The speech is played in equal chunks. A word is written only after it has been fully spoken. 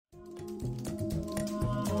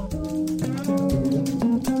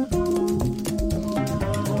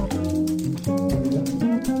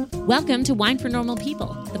Welcome to Wine for Normal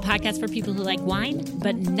People, the podcast for people who like wine,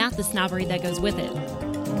 but not the snobbery that goes with it.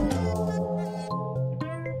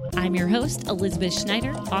 I'm your host, Elizabeth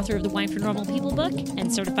Schneider, author of the Wine for Normal People book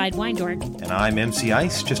and certified wine dork. And I'm MC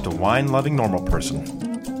Ice, just a wine-loving normal person.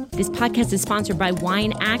 This podcast is sponsored by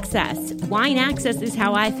Wine Access. Wine Access is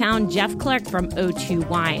how I found Jeff Clarke from O2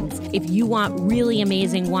 Wines. If you want really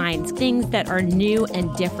amazing wines, things that are new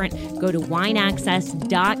and different, go to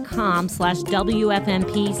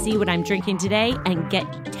wineaccess.com/WFMP, see what I'm drinking today, and get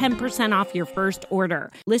 10% off your first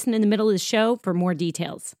order. Listen in the middle of the show for more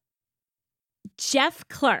details. Jeff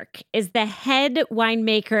Clarke is the head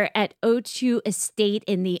winemaker at O2 Estate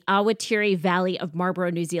in the Awatere Valley of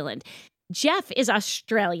Marlborough, New Zealand. Jeff is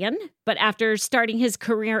Australian, but after starting his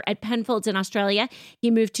career at Penfolds in Australia, he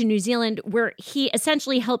moved to New Zealand, where he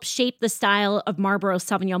essentially helped shape the style of Marlborough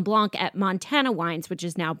Sauvignon Blanc at Montana Wines, which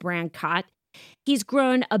is now Brancott. He's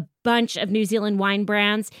grown a bunch of New Zealand wine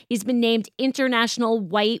brands. He's been named International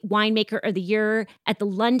White Winemaker of the Year at the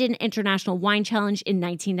London International Wine Challenge in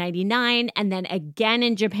 1999, and then again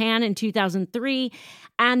in Japan in 2003.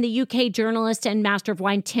 And the UK journalist and master of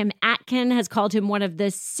wine Tim Atkin has called him one of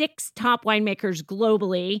the 6 top winemakers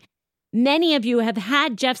globally. Many of you have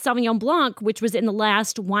had Jeff Sauvignon Blanc, which was in the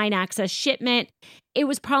last Wine Access shipment. It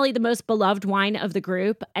was probably the most beloved wine of the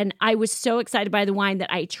group, and I was so excited by the wine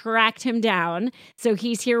that I tracked him down. So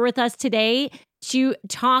he's here with us today to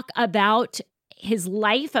talk about his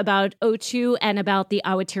life, about O2, and about the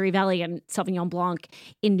Awatere Valley and Sauvignon Blanc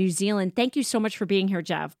in New Zealand. Thank you so much for being here,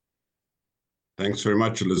 Jeff. Thanks very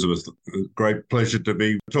much, Elizabeth. Great pleasure to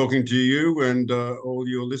be talking to you and all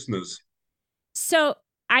your listeners. So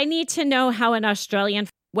I need to know how an Australian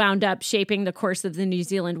wound up shaping the course of the New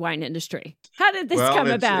Zealand wine industry. How did this come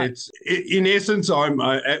about? In essence, I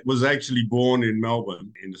was actually born in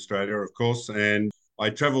Melbourne, in Australia, of course, and I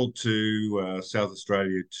travelled to South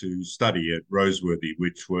Australia to study at Roseworthy,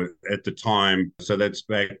 which were at the time, so that's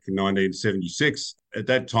back in 1976. At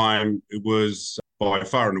that time, it was by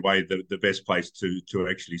far and away the best place to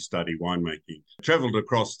actually study winemaking. Travelled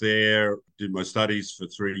across there, did my studies for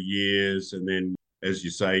 3 years, and then, as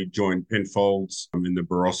you say, joined Penfolds in the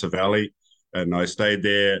Barossa Valley, and I stayed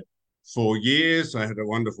there 4 years. I had a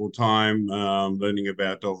wonderful time learning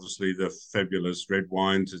about, obviously, the fabulous red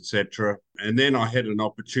wines, etc. And then I had an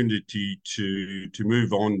opportunity to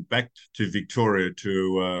move on back to Victoria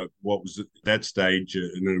to what was at that stage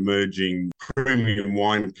an emerging premium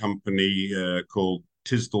wine company called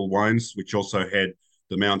Tisdall Wines, which also had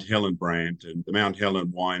the Mount Helen brand. And the Mount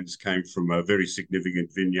Helen wines came from a very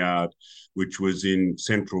significant vineyard, which was in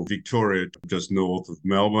central Victoria, just north of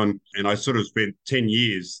Melbourne. And I sort of spent 10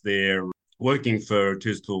 years there working for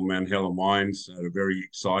Tisdall Mount Helen Wines, at a very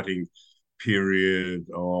exciting period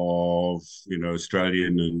of,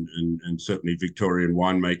 Australian and certainly Victorian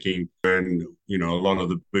winemaking. And, a lot of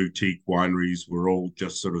the boutique wineries were all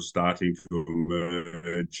just sort of starting to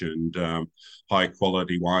emerge, and high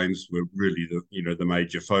quality wines were really the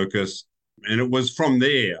major focus. And it was from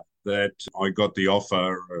there that I got the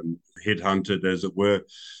offer and headhunted, as it were,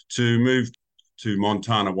 to move to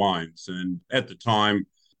Montana Wines. And at the time,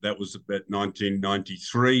 that was about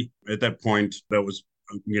 1993. At that point, that was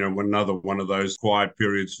another one of those quiet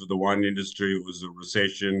periods for the wine industry. It was a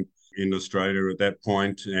recession in Australia at that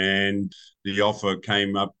point, and the offer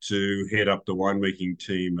came up to head up the winemaking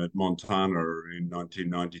team at Montana in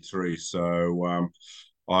 1993. So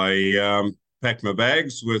I packed my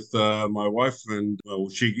bags with my wife, and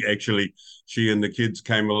she and the kids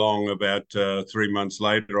came along about 3 months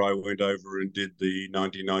later. I went over and did the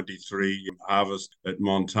 1993 harvest at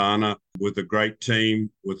Montana with a great team,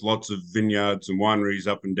 with lots of vineyards and wineries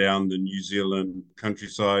up and down the New Zealand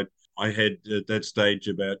countryside. I had at that stage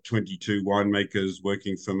about 22 winemakers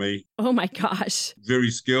working for me. Oh my gosh. Very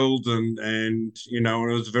skilled, and it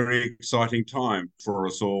was a very exciting time for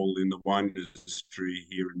us all in the wine industry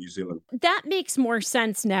here in New Zealand. That makes more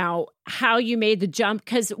sense now, how you made the jump,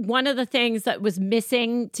 because one of the things that was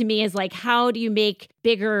missing to me is how do you make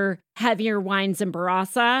bigger, heavier wines in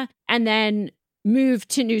Barossa and then move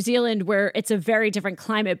to New Zealand, where it's a very different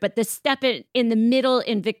climate, but the step in the middle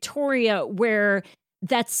in Victoria, where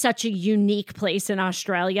that's such a unique place in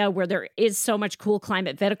Australia, where there is so much cool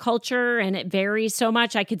climate viticulture and it varies so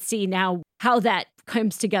much. I could see now how that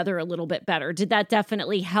comes together a little bit better. Did that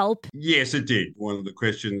definitely help? Yes, it did. One of the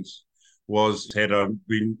questions was, had I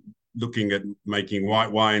been looking at making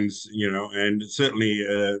white wines, and certainly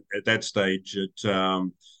at that stage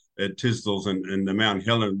at Tisdall's and the Mount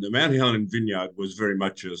Helen. The Mount Helen vineyard was very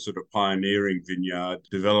much a sort of pioneering vineyard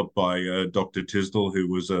developed by Dr. Tisdall, who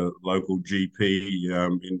was a local GP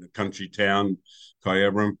in the country town,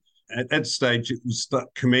 Kyabram. At that stage, it was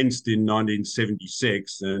commenced in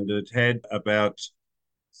 1976, and it had about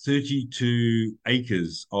 32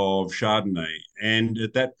 acres of Chardonnay. And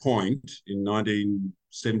at that point in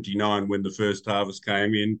 1979, when the first harvest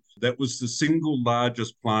came in, that was the single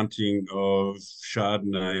largest planting of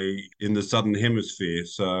Chardonnay in the Southern Hemisphere.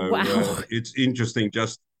 So Wow. it's interesting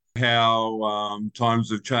just how times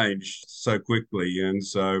have changed so quickly. And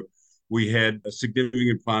so we had a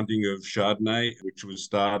significant planting of Chardonnay, which was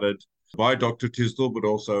started by Dr. Tisdall, but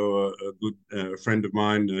also a good friend of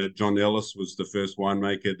mine, John Ellis, was the first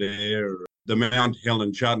winemaker there. The Mount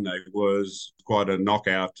Helen Chardonnay was quite a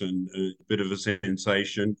knockout and a bit of a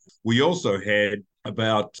sensation. We also had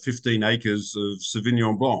about 15 acres of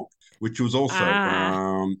Sauvignon Blanc, which was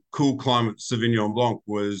also cool climate. Sauvignon Blanc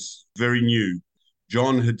was very new.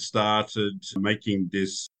 John had started making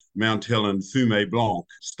this Mount Helen Fumé Blanc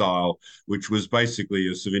style, which was basically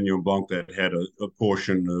a Sauvignon Blanc that had a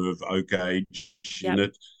portion of oak age in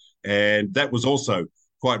it. And that was also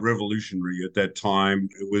quite revolutionary at that time.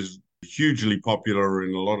 It was hugely popular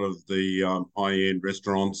in a lot of the high-end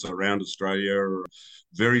restaurants around Australia,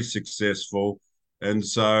 very successful. And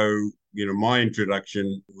so, my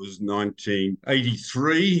introduction was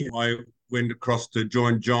 1983. I went across to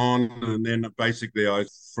join John, and then basically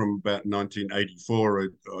from about 1984,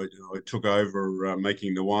 I took over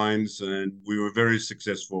making the wines, and we were very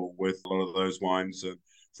successful with a lot of those wines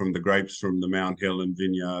from the grapes from the Mount Helen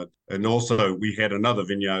vineyard. And also we had another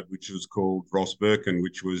vineyard, which was called Ross Birkin,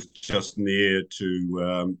 which was just near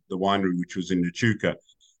to the winery, which was in Echuca,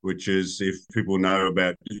 which is, if people know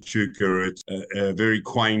about Echuca, it's a very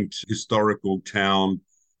quaint historical town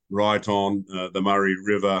right on the Murray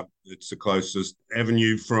River. It's the closest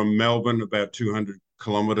avenue from Melbourne, about 200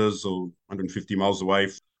 kilometres or 150 miles away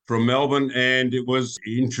from Melbourne. And it was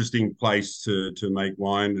an interesting place to make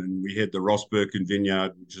wine. And we had the Ross Birkin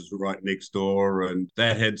vineyard, which is right next door. And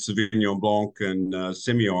that had Sauvignon Blanc and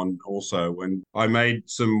Semillon also. And I made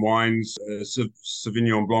some wines,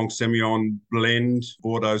 Sauvignon Blanc, Semillon blend,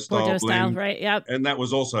 Bordeaux style blend. Right? Yep. And that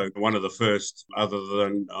was also one of the first, other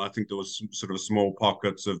than I think there was some sort of small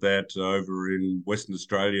pockets of that over in Western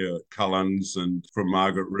Australia, Cullens and from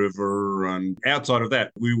Margaret River. And outside of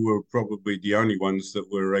that, we were probably the only ones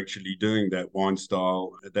that were actually doing that wine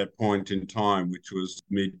style at that point in time, which was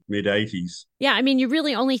mid 80s. Yeah, I mean, you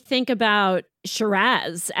really only think about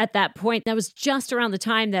Shiraz at that point. That was just around the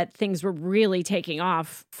time that things were really taking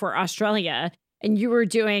off for Australia, and you were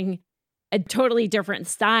doing a totally different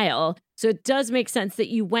style. So it does make sense that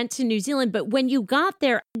you went to New Zealand. But when you got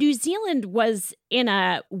there, New Zealand was in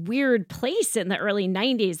a weird place in the early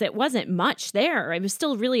 90s. It wasn't much there. It was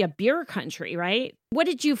still really a beer country, right? What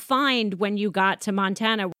did you find when you got to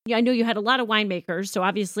Montana? I know you had a lot of winemakers, so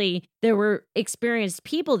obviously there were experienced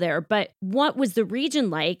people there, but what was the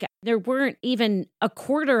region like? There weren't even a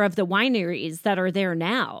quarter of the wineries that are there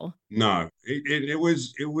now. No, it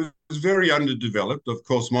was very underdeveloped. Of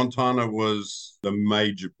course, Montana was the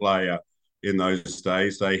major player in those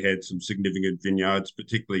days. They had some significant vineyards,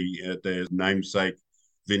 particularly at their namesake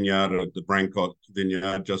vineyard, at the Brancott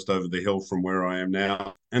vineyard, just over the hill from where I am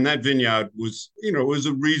now. And that vineyard was, it was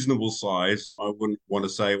a reasonable size. I wouldn't want to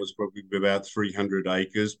say it was probably about 300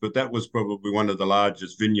 acres, but that was probably one of the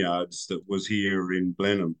largest vineyards that was here in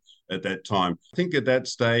Blenheim at that time. I think at that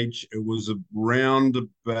stage, it was around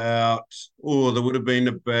about, there would have been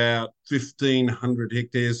about 1,500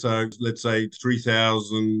 hectares. So let's say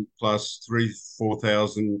 3,000 plus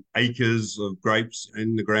 4,000 acres of grapes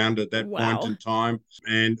in the ground at that point in time.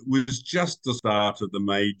 And it was just the start of the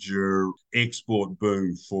major export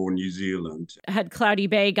boom for New Zealand. Had Cloudy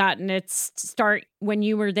Bay gotten its start when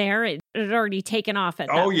you were there? It had already taken off at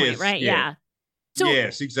that point, right? Yeah. So,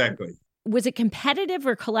 yes, exactly. Was it competitive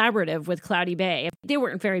or collaborative with Cloudy Bay? They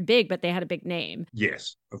weren't very big, but they had a big name.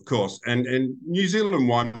 Yes, of course. And New Zealand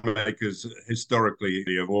winemakers historically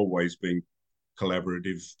have always been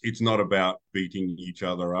collaborative. It's not about beating each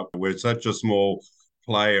other up. We're such a small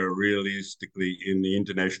player realistically in the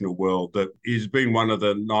international world that has been one of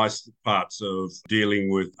the nice parts of dealing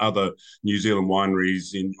with other New Zealand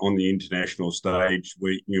wineries on the international stage.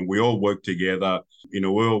 We all work together. We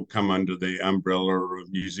all come under the umbrella of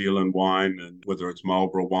New Zealand wine, and whether it's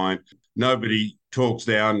Marlborough wine, nobody talks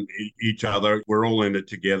down each other. We're all in it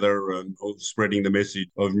together and spreading the message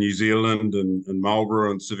of New Zealand and Marlborough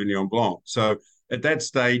and Sauvignon Blanc. So at that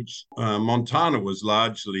stage, Montana was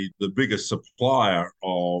largely the biggest supplier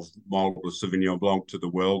of Marlborough Sauvignon Blanc to the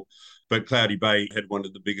world. but Cloudy Bay had one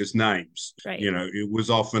of the biggest names. Right. It was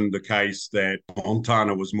often the case that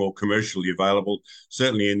Montana was more commercially available.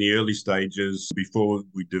 Certainly in the early stages, before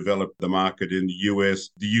we developed the market in the US,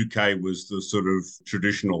 the UK was the sort of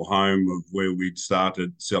traditional home of where we'd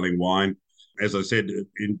started selling wine. As I said,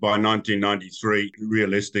 by 1993,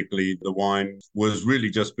 realistically, the wine was really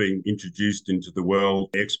just being introduced into the world.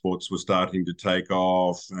 Exports were starting to take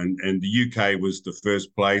off, and the UK was the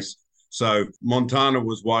first place. So Montana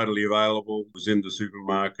was widely available. It was in the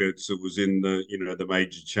supermarkets. It was in the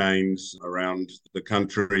major chains around the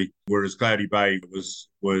country. Whereas Cloudy Bay was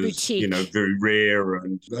boutique, very rare,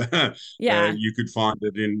 and yeah, you could find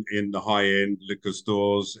it in the high end liquor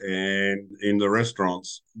stores and in the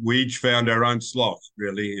restaurants. We each found our own slot,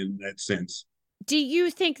 really, in that sense. Do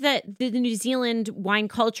you think that the New Zealand wine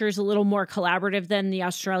culture is a little more collaborative than the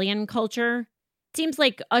Australian culture? Seems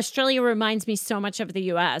like Australia reminds me so much of the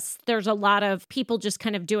US. There's a lot of people just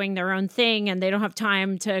kind of doing their own thing and they don't have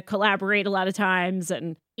time to collaborate a lot of times.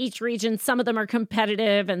 And each region, some of them are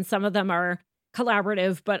competitive and some of them are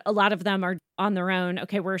collaborative, but a lot of them are on their own.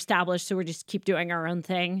 Okay, we're established, so we just keep doing our own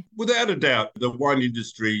thing. Without a doubt, the wine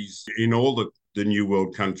industries in all the New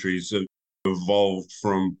World countries have evolved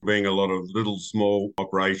from being a lot of little small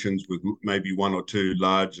operations with maybe one or two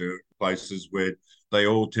larger places where they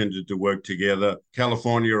all tended to work together.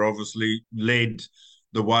 California obviously led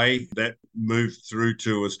the way. That moved through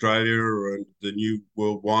to Australia and the New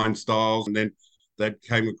World wine styles, and then that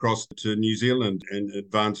came across to New Zealand and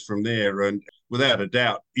advanced from there. And without a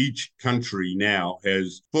doubt, each country now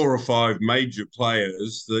has 4 or 5 major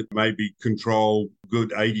players that maybe control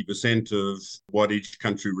good 80% of what each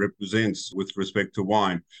country represents with respect to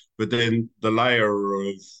wine. But then the layer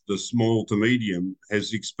of the small to medium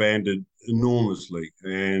has expanded enormously.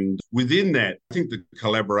 And within that, I think the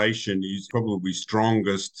collaboration is probably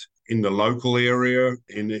strongest in the local area,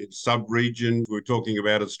 in the sub-region. We're talking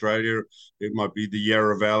about Australia, it might be the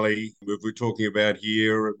Yarra Valley. If we're talking about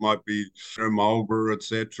here, it might be Marlborough,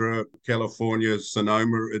 etc., California,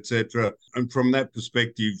 Sonoma, etc. And from that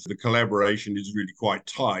perspective, the collaboration is really quite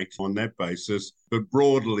tight on that basis. But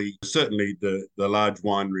broadly, certainly the large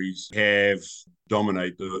wineries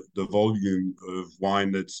dominate the volume of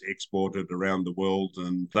wine that's exported around the world,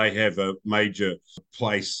 and they have a major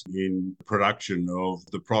place in production of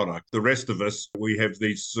the product. The rest of us, we have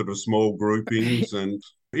these sort of small groupings, and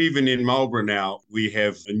even in Marlborough now, we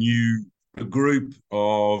have a group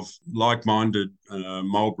of like-minded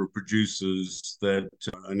Marlborough producers that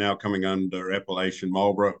are now coming under appellation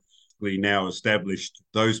Marlborough. Now established.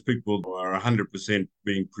 Those people are 100%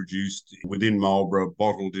 being produced within Marlborough,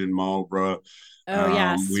 bottled in Marlborough. Oh,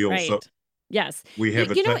 yes. We also, right. Yes. We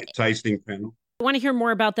have tasting panel. I want to hear more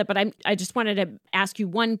about that, but I just wanted to ask you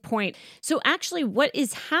one point. So actually what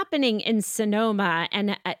is happening in Sonoma,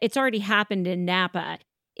 and it's already happened in Napa,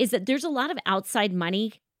 is that there's a lot of outside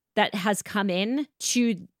money that has come in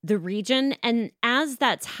to the region. And as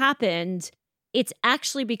that's happened, it's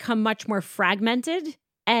actually become much more fragmented.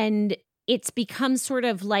 And it's become sort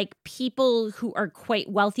of like people who are quite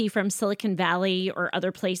wealthy from Silicon Valley or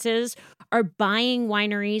other places are buying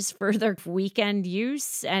wineries for their weekend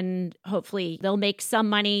use, and hopefully they'll make some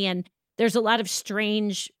money. And there's a lot of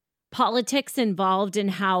strange politics involved in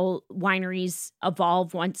how wineries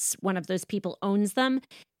evolve once one of those people owns them.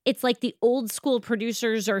 It's like the old school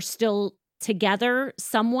producers are still together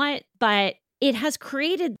somewhat, but it has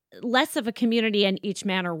created less of a community and each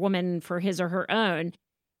man or woman for his or her own.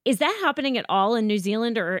 Is that happening at all in New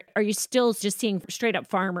Zealand, or are you still just seeing straight up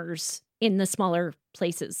farmers in the smaller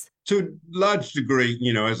places? To a large degree,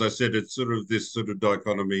 as I said, it's sort of this sort of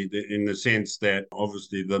dichotomy in the sense that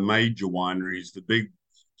obviously the major wineries, the big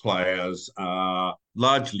players, are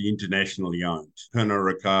largely internationally owned.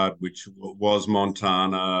 Pernod Ricard, which was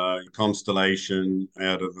Montana, Constellation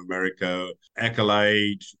out of America,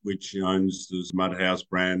 Accolade, which owns the Mudhouse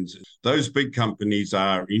brands. Those big companies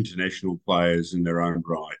are international players in their own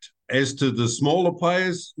right. As to the smaller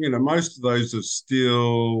players, most of those are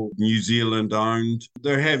still New Zealand owned.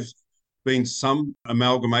 There have been some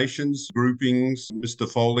amalgamations, groupings. Mr.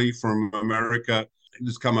 Foley from America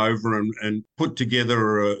has come over and put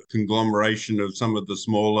together a conglomeration of some of the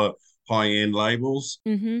smaller high-end labels.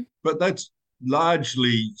 Mm-hmm. But that's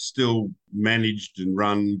largely still managed and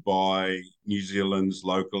run by New Zealand's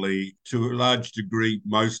locally. To a large degree,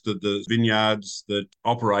 most of the vineyards that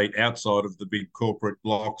operate outside of the big corporate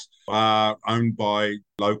blocks are owned by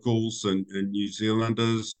locals and New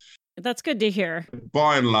Zealanders. That's good to hear.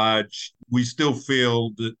 By and large, we still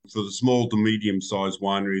feel that for the small to medium-sized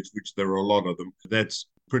wineries, which there are a lot of them, that's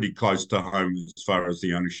pretty close to home as far as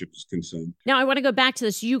the ownership is concerned. Now, I want to go back to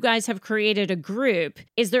this. You guys have created a group.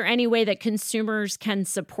 Is there any way that consumers can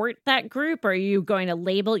support that group? Are you going to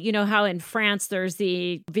label, you know how in France there's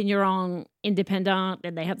the Vigneron Indépendant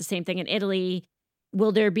and they have the same thing in Italy?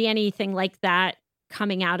 Will there be anything like that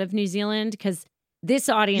coming out of New Zealand? Because this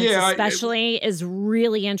audience especially is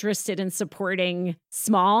really interested in supporting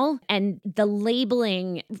small, and the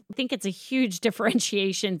labeling, I think it's a huge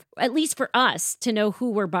differentiation, at least for us, to know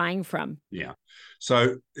who we're buying from. Yeah.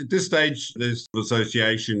 So at this stage, this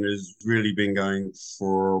association has really been going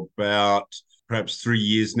for about perhaps 3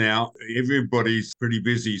 years now. Everybody's pretty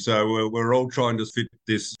busy, so we're all trying to fit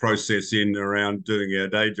this process in around doing our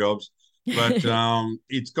day jobs. But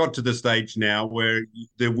it's got to the stage now where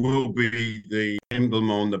there will be the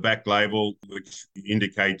emblem on the back label, which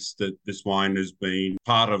indicates that this wine has been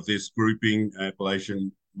part of this grouping,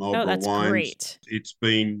 Appellation Marlborough that's wines. Great. It's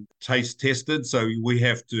been taste tested, so we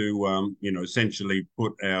have to, essentially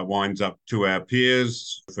put our wines up to our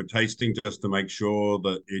peers for tasting just to make sure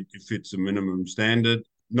that it fits a minimum standard,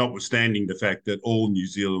 notwithstanding the fact that all New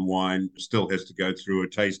Zealand wine still has to go through a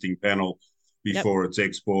tasting panel before it's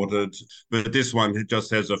exported. But this one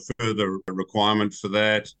just has a further requirement for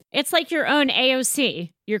that. It's like your own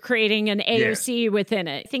AOC. You're creating an AOC within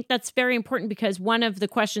it. I think that's very important because one of the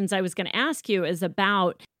questions I was going to ask you is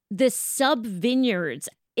about the sub-vineyards.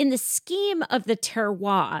 In the scheme of the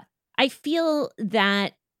terroir, I feel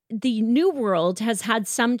that the New World has had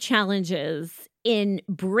some challenges in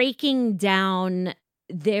breaking down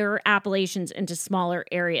their appellations into smaller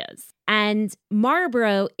areas. And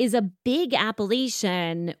Marlborough is a big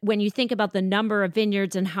appellation when you think about the number of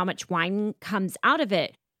vineyards and how much wine comes out of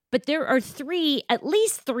it. But there are at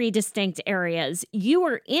least three distinct areas. You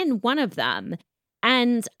are in one of them.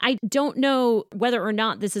 And I don't know whether or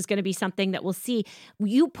not this is going to be something that we'll see.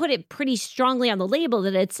 You put it pretty strongly on the label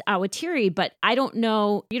that it's Awatere, but I don't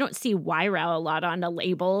know. You don't see Wairau a lot on a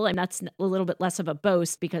label, and that's a little bit less of a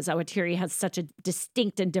boast because Awatere has such a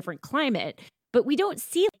distinct and different climate. But we don't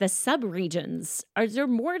see the sub-regions. Are there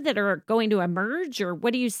more that are going to emerge, or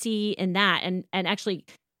what do you see in that? And actually,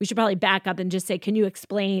 we should probably back up and just say, can you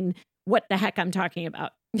explain what the heck I'm talking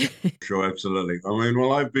about? Sure, absolutely. I mean,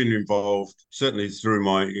 well, I've been involved certainly through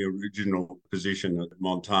my original position at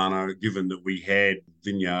Montana, given that we had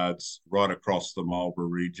vineyards right across the Marlborough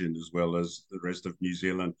region as well as the rest of New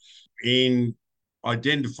Zealand, in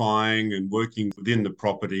identifying and working within the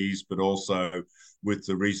properties, but also with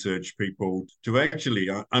the research people to actually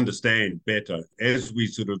understand better as we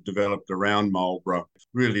sort of developed around Marlborough.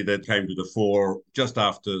 Really, that came to the fore just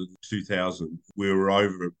after 2000. We were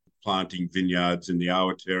over planting vineyards in the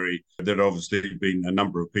Awatere. There'd obviously been a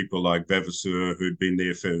number of people like Vavasour who'd been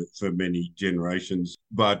there for many generations.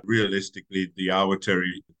 But realistically, the Awatere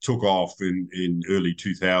took off in early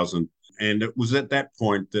 2000. And it was at that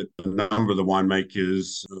point that a number of the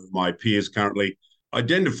winemakers, my peers currently,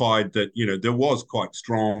 identified that, there was quite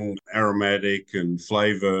strong aromatic and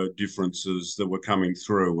flavour differences that were coming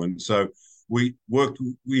through. And so we worked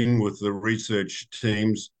in with the research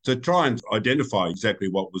teams to try and identify exactly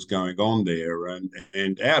what was going on there.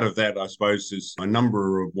 And out of that, I suppose, is a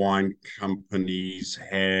number of wine companies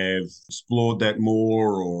have explored that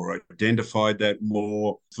more or identified that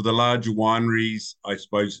more. For the larger wineries, I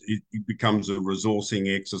suppose it becomes a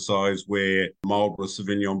resourcing exercise where Marlborough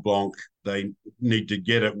Sauvignon Blanc, they need to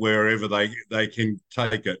get it wherever they can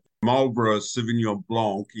take it. Marlborough Sauvignon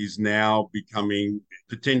Blanc is now becoming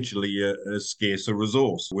potentially a scarcer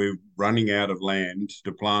resource. We're running out of land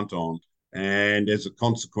to plant on. And as a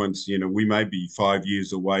consequence, we may be 5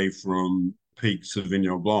 years away from peak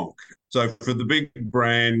Sauvignon Blanc. So for the big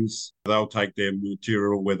brands, they'll take their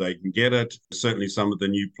material where they can get it. Certainly some of the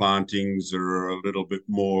new plantings are a little bit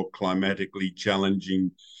more climatically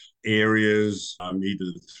challenging areas, either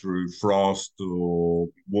through frost or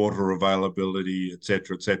water availability, et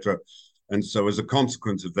cetera, et cetera. And so as a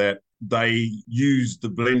consequence of that, they use the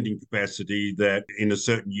blending capacity that in a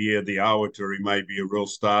certain year, the Awatere may be a real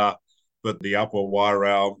star, but the Upper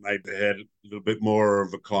Wairau maybe had a little bit more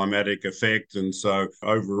of a climatic effect. And so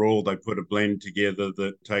overall, they put a blend together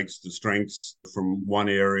that takes the strengths from one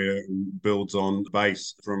area and builds on the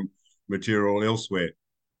base from material elsewhere.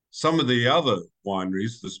 Some of the other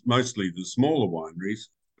wineries, mostly the smaller wineries,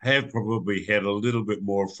 have probably had a little bit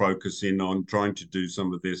more focus in on trying to do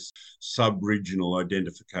some of this sub-regional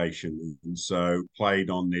identification, and so played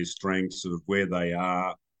on their strengths of where they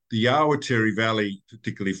are. The Awatere Valley,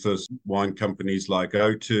 particularly for wine companies like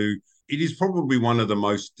O2, it is probably one of the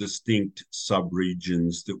most distinct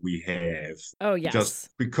sub-regions that we have. Oh, yes. Just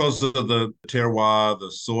because of the terroir,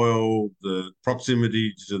 the soil, the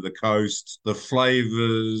proximity to the coast, the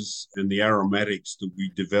flavors and the aromatics that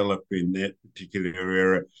we develop in that particular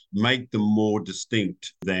area make them more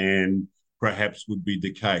distinct than perhaps would be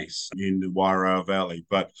the case in the Wairau Valley.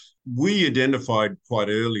 But we identified quite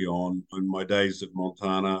early on in my days at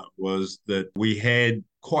Montana was that we had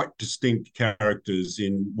quite distinct characters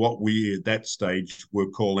in what we at that stage were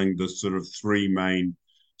calling the sort of three main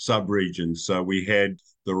sub-regions. So we had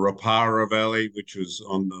the Rapara Valley, which was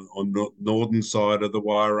on the northern side of the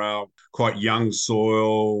Wairau, quite young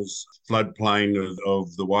soils, floodplain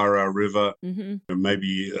of the Wairau River,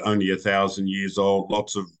 maybe only 1,000 years old,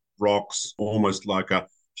 lots of rocks, almost like a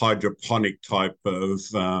hydroponic type of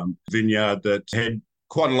vineyard that had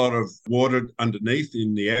quite a lot of water underneath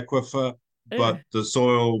in the aquifer, but the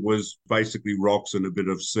soil was basically rocks and a bit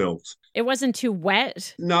of silt. It wasn't too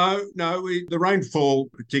wet? No. The rainfall,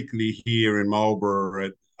 particularly here in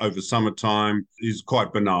Marlborough over summertime, is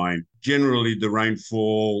quite benign. Generally, the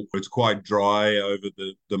rainfall, it's quite dry over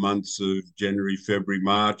the months of January, February,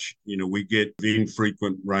 March. We get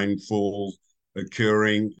infrequent rainfall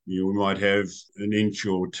occurring. We might have an inch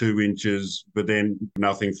or 2 inches, but then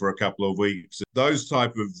nothing for a couple of weeks. Those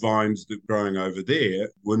type of vines that are growing over there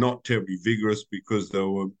were not terribly vigorous because they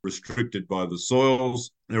were restricted by the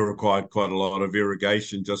soils. They required quite a lot of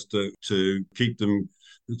irrigation just to keep them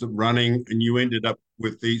running, and you ended up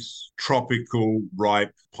with these tropical,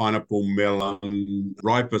 ripe pineapple, melon,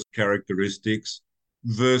 ripest characteristics,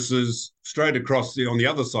 versus straight across on the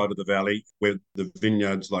other side of the valley where the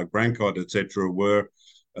vineyards like Brancott, etc. were.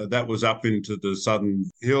 That was up into the southern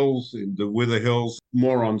hills, in the Wither Hills,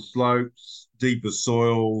 more on slopes, deeper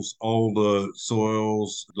soils, older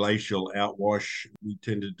soils, glacial outwash, we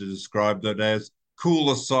tended to describe that as.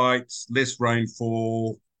 Cooler sites, less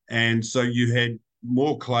rainfall, and so you had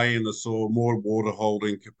more clay in the soil, more water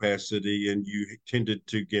holding capacity, and you tended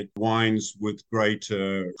to get wines with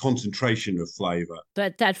greater concentration of flavor.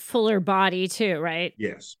 But that fuller body too, right?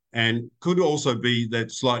 Yes. And could also be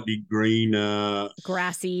that slightly greener,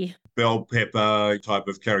 grassy, bell pepper type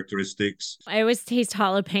of characteristics. I always taste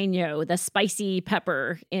jalapeno, the spicy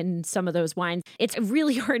pepper in some of those wines. It's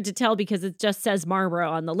really hard to tell because it just says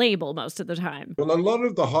Marlborough on the label most of the time. Well, a lot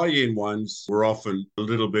of the high-end ones were often a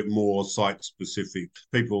little bit more site-specific.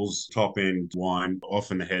 People's top-end wine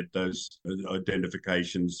often had those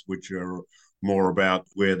identifications, which are more about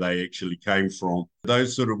where they actually came from.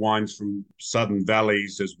 Those sort of wines from southern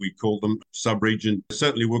valleys, as we call them, sub-region,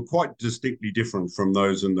 certainly were quite distinctly different from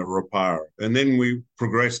those in the Rapara. And then we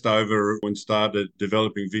progressed over and started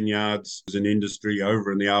developing vineyards as an industry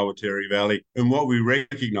over in the Awatere Valley. And what we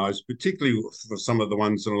recognized, particularly for some of the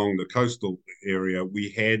ones along the coastal area,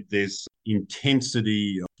 we had this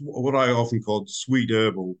intensity, what I often called sweet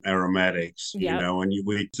herbal aromatics, and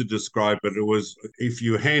we to describe it, it was if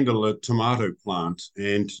you handle a tomato plant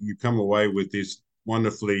and you come away with this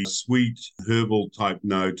wonderfully sweet herbal type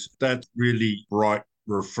note, that really bright,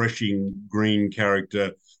 refreshing green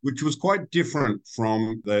character, which was quite different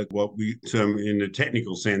from what we term in a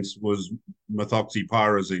technical sense was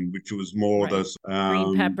methoxypyrazine, which was more the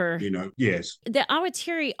green pepper. Yes. The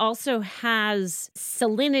Awatere also has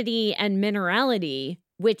salinity and minerality,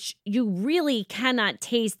 which you really cannot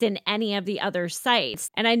taste in any of the other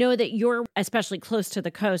sites. And I know that you're especially close to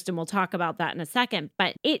the coast, and we'll talk about that in a second,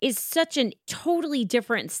 but it is such a totally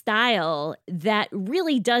different style that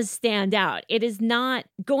really does stand out. It is not,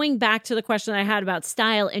 going back to the question I had about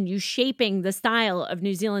style and you shaping the style of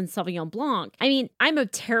New Zealand Sauvignon Blanc. I mean, I'm a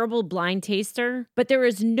terrible blind taster, but there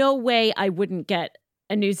is no way I wouldn't get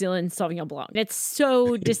a New Zealand Sauvignon Blanc. It's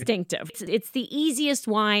so distinctive. It's the easiest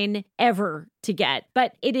wine ever to get,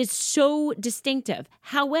 but it is so distinctive.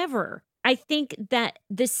 However, I think that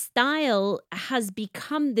the style has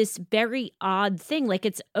become this very odd thing. Like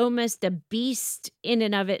it's almost a beast in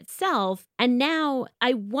and of itself. And now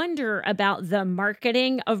I wonder about the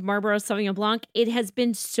marketing of Marlborough Sauvignon Blanc. It has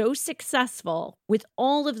been so successful with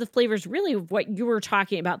all of the flavors, really of what you were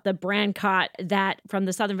talking about, the Brancott, that from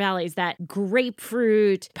the Southern Valleys, that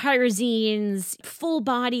grapefruit, pyrazines,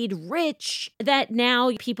 full-bodied, rich, that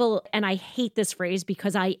now people, and I hate this phrase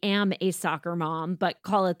because I am a soccer mom, but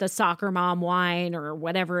call it the soccer mom wine or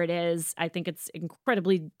whatever it is. I think it's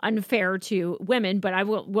incredibly unfair to women, but I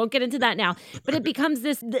won't get into that now. But it becomes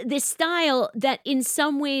this style that in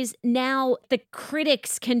some ways now the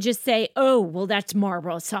critics can just say, oh, well, that's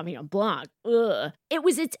Marlborough Sauvignon Blanc. Ugh. it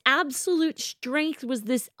was its absolute strength was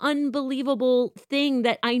this unbelievable thing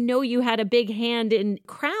that I know you had a big hand in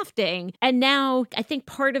crafting. And now I think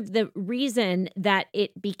part of the reason that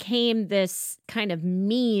it became this kind of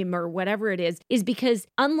meme or whatever it is because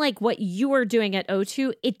unlike what you are doing at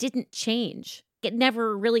O2, it didn't change. It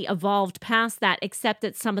never really evolved past that, except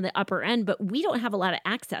at some of the upper end, but we don't have a lot of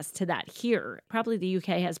access to that here. Probably the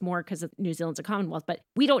UK has more because New Zealand's a Commonwealth, but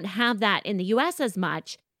we don't have that in the US as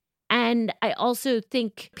much. And I also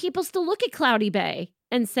think people still look at Cloudy Bay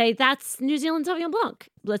and say, that's New Zealand Sauvignon Blanc.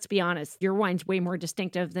 Let's be honest, your wine's way more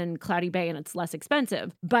distinctive than Cloudy Bay and it's less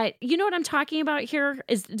expensive. But you know what I'm talking about here?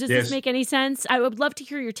 Does this make any sense? I would love to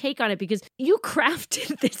hear your take on it because you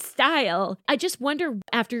crafted this style. I just wonder,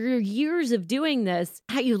 after your years of doing this,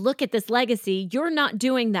 how you look at this legacy. You're not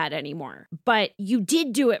doing that anymore, but you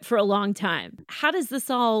did do it for a long time. How does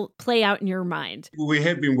this all play out in your mind? We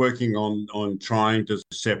have been working on trying to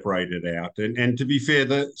separate it out. And to be fair,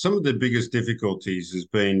 some of the biggest difficulties has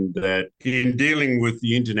been that in dealing with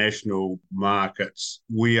the international markets,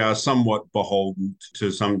 we are somewhat beholden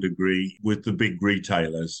to some degree with the big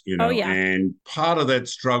retailers, you know. Oh, yeah. And part of that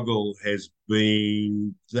struggle has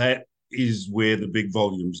been that is where the big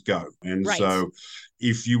volumes go. And right. So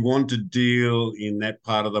if you want to deal in that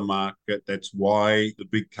part of the market, that's why the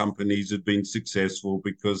big companies have been successful,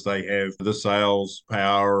 because they have the sales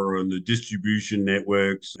power and the distribution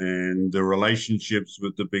networks and the relationships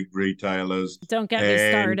with the big retailers. Don't get me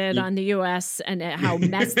started on the US and how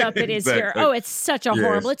messed up it is here. Oh, it's such a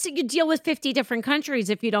horrible. You deal with 50 different countries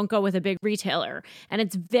if you don't go with a big retailer. And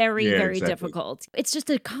it's very difficult. It's just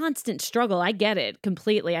a constant struggle. I get it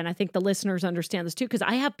completely. And I think the listeners understand this too, because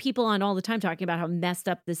I have people on all the time talking about how messed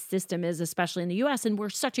up this system is, especially in the US. And we're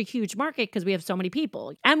such a huge market because we have so many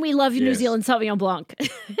people. And we love New Zealand Sauvignon Blanc.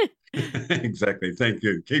 Exactly. Thank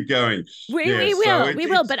you. Keep going. We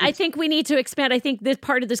will. But I think we need to expand. I think this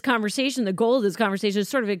part of this conversation, the goal of this conversation is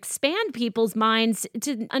sort of expand people's minds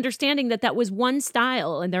to understanding that was one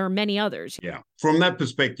style and there are many others. Yeah. From that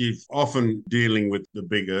perspective, often dealing with the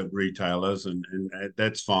bigger retailers, and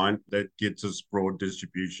that's fine. That gets us broad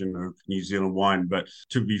distribution of New Zealand wine. But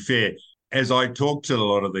to be fair, as I talk to a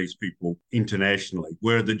lot of these people internationally,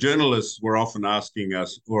 where the journalists were often asking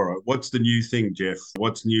us, all right, what's the new thing, Jeff?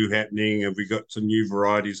 What's new happening? Have we got some new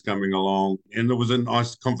varieties coming along? And there was a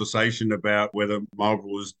nice conversation about whether Marlborough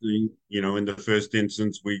was doing, in the first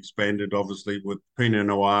instance, we expanded obviously with Pinot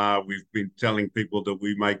Noir. We've been telling people that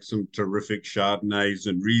we make some terrific Chardonnays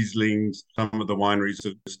and Rieslings. Some of the wineries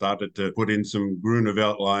have started to put in some Gruner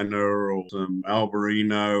Veltliner or some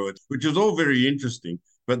Albarino, which is all very interesting.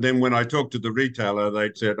 But then when I talked to the retailer,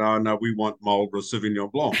 they said, oh, no, we want Marlborough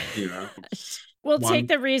Sauvignon Blanc, We'll take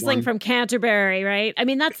the Riesling from Canterbury, right? I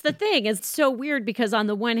mean, that's the thing. It's so weird because on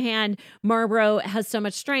the one hand, Marlborough has so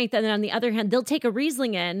much strength. And then on the other hand, they'll take a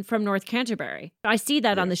Riesling in from North Canterbury. I see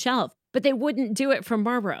that on the shelf, but they wouldn't do it from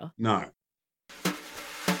Marlborough. No.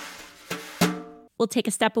 We'll take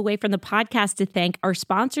a step away from the podcast to thank our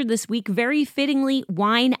sponsor this week, very fittingly,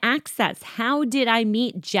 Wine Access. How did I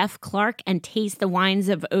meet Jeff Clarke and taste the wines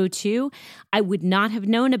of O2? I would not have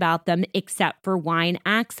known about them except for Wine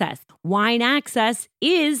Access. Wine Access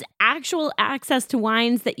is actual access to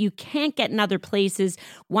wines that you can't get in other places,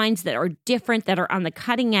 wines that are different, that are on the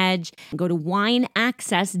cutting edge. Go to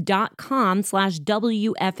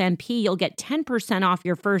wineaccess.com/WFMP. You'll get 10% off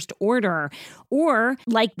your first order. Or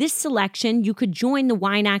like this selection, you could join the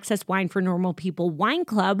Wine Access Wine for Normal People Wine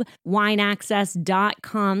Club,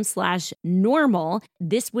 wineaccess.com/normal.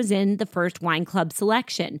 This was in the first wine club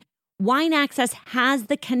selection. Wine Access has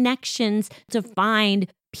the connections to find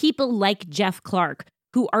people like Jeff Clarke,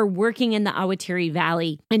 who are working in the Awatere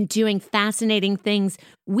Valley and doing fascinating things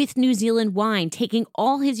with New Zealand wine, taking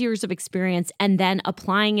all his years of experience and then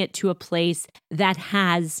applying it to a place that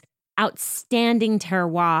has outstanding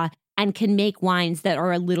terroir and can make wines that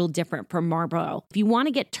are a little different from Marlborough. If you want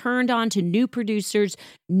to get turned on to new producers,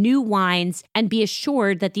 new wines, and be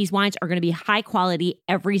assured that these wines are going to be high quality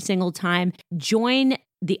every single time, join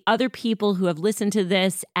the other people who have listened to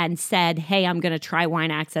this and said, hey, I'm going to try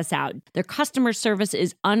Wine Access out. Their customer service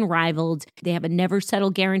is unrivaled. They have a never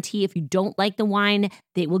settle guarantee. If you don't like the wine,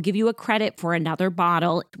 they will give you a credit for another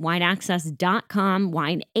bottle. Wineaccess.com,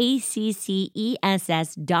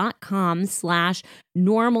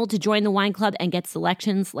 wineaccess.com/normal to join the wine club and get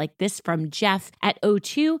selections like this from Jeff at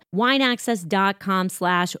O2.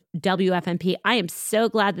 Wineaccess.com/WFMP. I am so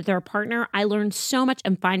glad that they're a partner. I learned so much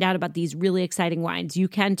and find out about these really exciting wines.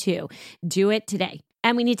 You can too. Do it today.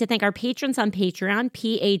 And we need to thank our patrons on Patreon,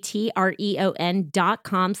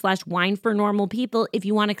 patreon.com/wine for normal people. If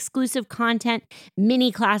you want exclusive content,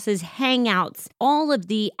 mini classes, hangouts, all of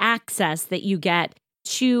the access that you get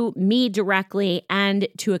to me directly and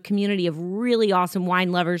to a community of really awesome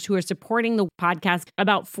wine lovers who are supporting the podcast.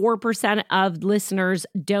 About 4% of listeners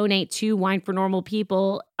donate to Wine for Normal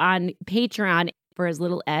People on Patreon. For as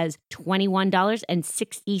little as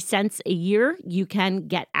 $21.60 a year, you can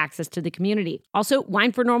get access to the community. Also,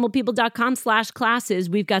 winefornormalpeople.com/classes.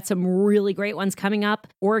 We've got some really great ones coming up.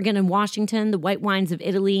 Oregon and Washington, the white wines of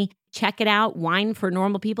Italy. Check it out,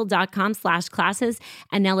 winefornormalpeople.com/classes.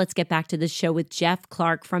 And now let's get back to the show with Jeff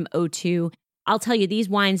Clarke from O2. I'll tell you, these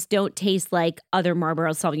wines don't taste like other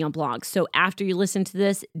Marlborough Sauvignon Blancs. So after you listen to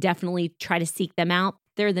this, definitely try to seek them out.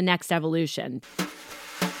 They're the next evolution.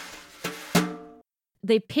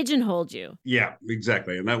 They pigeonholed you. Yeah,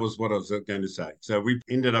 exactly. And that was what I was going to say. So we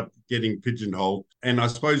ended up getting pigeonholed. And I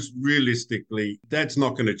suppose realistically, that's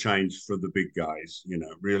not going to change for the big guys.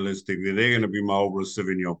 Realistically, they're going to be Marlborough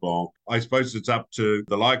Sauvignon Blanc. I suppose it's up to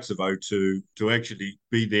the likes of O2 to actually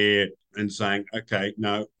be there and saying, okay,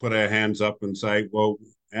 no, put our hands up and say, well,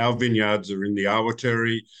 our vineyards are in the Awa.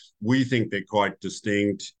 We think they're quite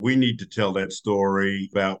distinct. We need to tell that story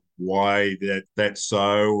about why that's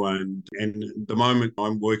so. And at the moment,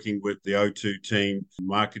 I'm working with the O2 team,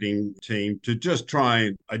 marketing team, to just try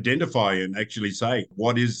and identify and actually say,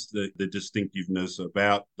 what is the distinctiveness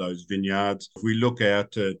about those vineyards? If we look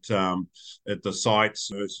out at the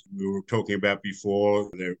sites, as we were talking about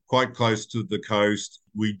before, they're quite close to the coast.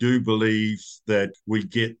 We do believe that we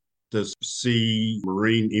get the sea,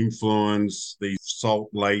 marine influence, these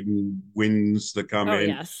salt-laden winds that come in.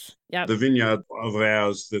 Yes. Yep. The vineyard of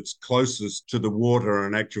ours that's closest to the water,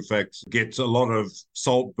 in actual fact, gets a lot of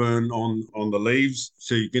salt burn on the leaves.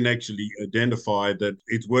 So you can actually identify that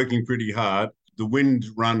it's working pretty hard. The wind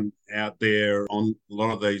run out there on a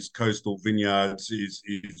lot of these coastal vineyards is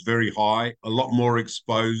very high, a lot more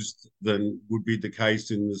exposed than would be the case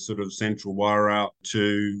in the sort of central Wairau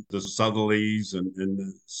to the southerlies and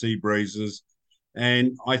the sea breezes.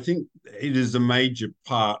 And I think it is a major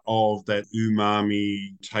part of that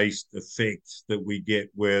umami taste effect that we get,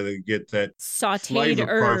 where they get that sauteed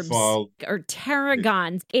herbs profile or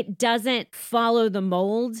tarragons. It doesn't follow the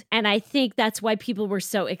mold. And I think that's why people were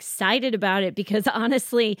so excited about it, because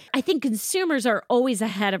honestly, I think consumers are always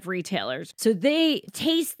ahead of retailers. So they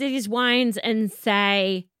taste these wines and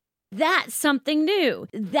say, that's something new.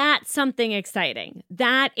 That's something exciting.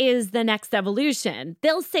 That is the next evolution.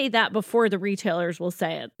 They'll say that before the retailers will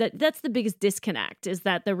say it. That's the biggest disconnect, is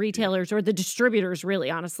that the retailers, or the distributors, really,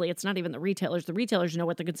 honestly, it's not even the retailers. The retailers know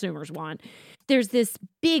what the consumers want. There's this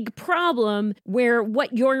big problem where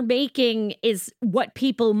what you're making is what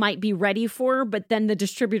people might be ready for, but then the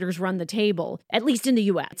distributors run the table, at least in the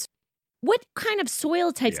US. What kind of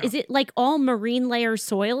soil types? Yeah. Is it like all marine layer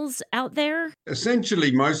soils out there?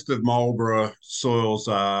 Essentially, most of Marlborough soils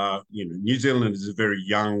are, New Zealand is a very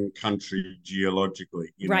young country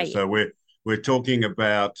geologically. Right. So we're talking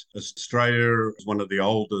about Australia, one of the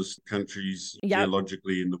oldest countries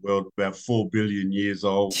geologically in the world, about 4 billion years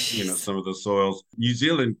old, some of the soils. New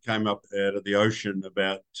Zealand came up out of the ocean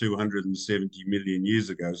about 270 million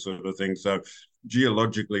years ago, sort of thing. So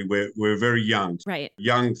geologically, we're very young. Right.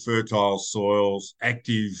 Young, fertile soils,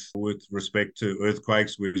 active with respect to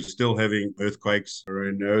earthquakes. We're still having earthquakes. We're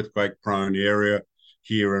in an earthquake-prone area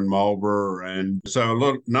here in Marlborough. And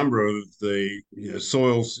so number of the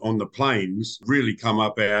soils on the plains really come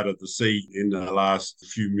up out of the sea in the last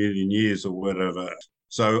few million years or whatever.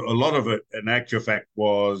 So a lot of it, in actual fact,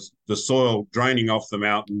 was the soil draining off the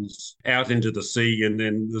mountains out into the sea, and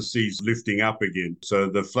then the sea's lifting up again. So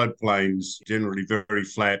the floodplains generally very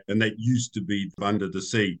flat, and that used to be under the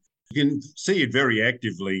sea. You can see it very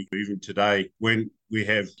actively even today when we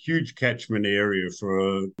have huge catchment area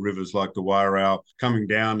for rivers like the Wairau coming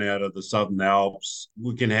down out of the Southern Alps.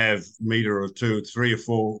 We can have a metre or 2, 3 or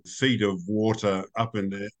 4 feet of water up in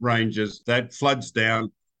the ranges that floods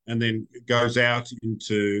down and then it goes out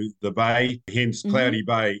into the bay. Hence, Cloudy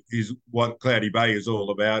Bay is what Cloudy Bay is all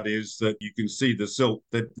about, is that you can see the silt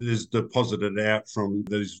that is deposited out from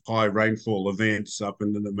these high rainfall events up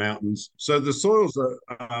into the mountains. So the soils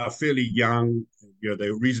are fairly young,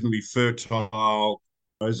 they're reasonably fertile.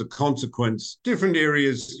 As a consequence, different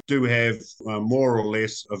areas do have more or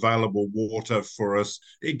less available water for us.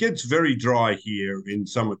 It gets very dry here in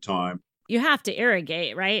summertime. You have to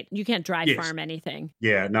irrigate, right? You can't dry farm anything.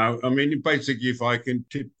 Yeah, no. I mean, basically, if I can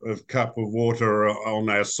tip a cup of water on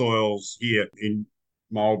our soils here in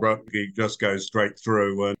Marlborough, it just goes straight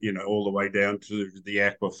through and, all the way down to the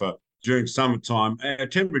aquifer. During summertime, our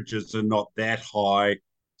temperatures are not that high.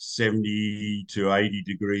 70 to 80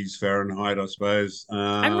 degrees Fahrenheit, I suppose.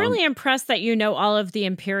 I'm really impressed that you know all of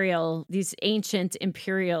these ancient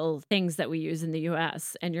imperial things that we use in the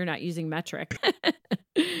US, and you're not using metric.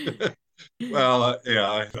 Well,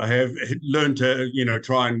 yeah, I have learned to,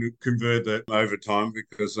 try and convert that over time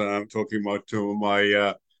because I'm talking to two of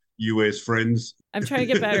my US friends. I'm trying to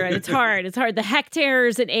get better at it. It's hard. It's hard. The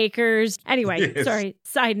hectares and acres. Anyway, Yes. Sorry.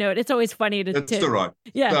 Side note. It's always funny to. That's all right.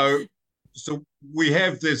 Yeah. So we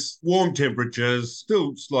have this warm temperatures,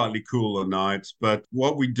 still slightly cooler nights, but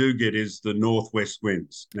what we do get is the northwest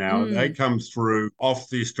winds. Now, they come through off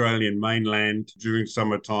the Australian mainland during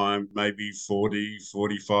summertime, maybe 40,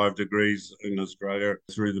 45 degrees in Australia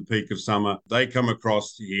through the peak of summer. They come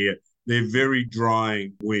across here. They're very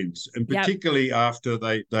drying winds, and particularly after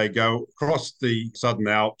they go across the Southern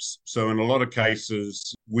Alps. So in a lot of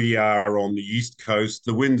cases, we are on the east coast.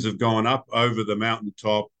 The winds have gone up over the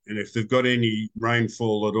mountaintop, and if they've got any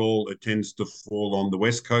rainfall at all, it tends to fall on the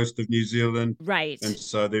west coast of New Zealand. Right. And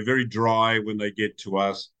so they're very dry when they get to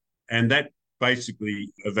us, and that basically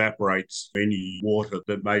evaporates any water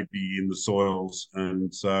that may be in the soils.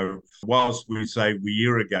 And so whilst we say we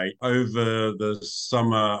irrigate over the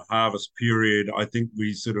summer harvest period, I think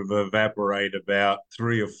we sort of evaporate about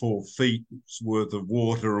 3 or 4 feet worth of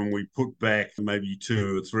water, and we put back maybe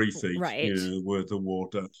 2 or 3 feet worth of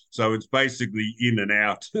water. So it's basically in and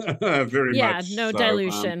out very much. Yeah, no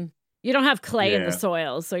dilution. You don't have clay in the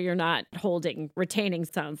soil, so you're not retaining,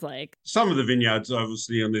 sounds like. Some of the vineyards,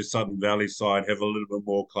 obviously, on the Southern Valley side have a little bit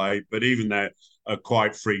more clay, but even that are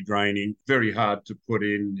quite free draining. Very hard to put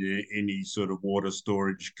in any sort of water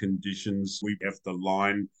storage conditions. We have to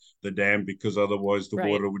line the dam because otherwise the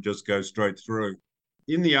water would just go straight through.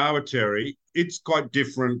 In the Awatere, it's quite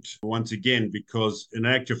different once again because in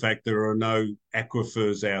actual fact, there are no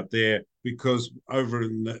aquifers out there because over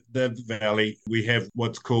in the valley, we have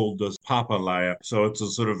what's called the papa layer. So it's a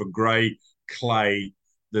sort of a grey clay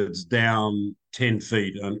that's down 10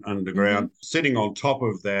 feet underground. Sitting on top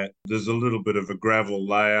of that, there's a little bit of a gravel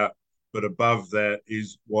layer, but above that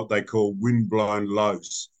is what they call windblown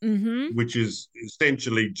loess, which is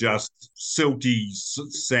essentially just silty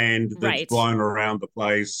sand that's blown around the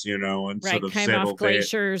place, and sort of came settled off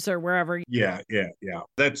glaciers there. Or wherever. Yeah.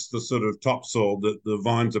 That's the sort of topsoil that the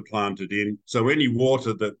vines are planted in. So any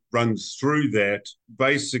water that runs through that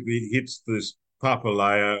basically hits this papa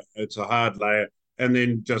layer. It's a hard layer, and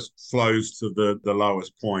then just flows to the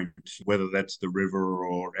lowest point, whether that's the river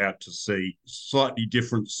or out to sea. Slightly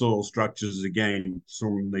different soil structures, again,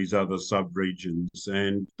 from these other sub-regions.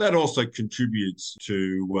 And that also contributes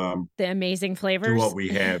to the amazing flavors. To what we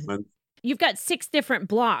have. And you've got 6 different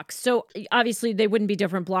blocks. So obviously they wouldn't be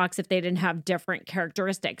different blocks if they didn't have different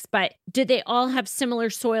characteristics. But did they all have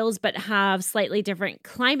similar soils but have slightly different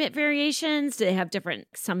climate variations? Do they have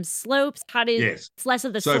some slopes? It's less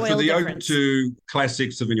of the soil difference. So for the difference. O2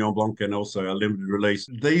 Classic Sauvignon Blanc and also a limited release,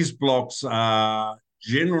 these blocks are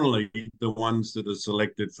generally the ones that are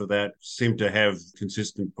selected for that seem to have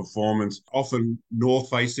consistent performance, often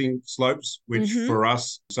north-facing slopes, which for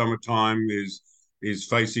us, summertime is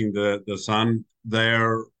facing the sun.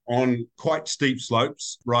 They're on quite steep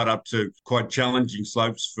slopes, right up to quite challenging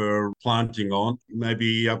slopes for planting on,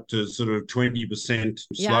 maybe up to sort of 20%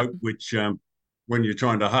 slope, which when you're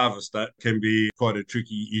trying to harvest that can be quite a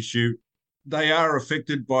tricky issue. They are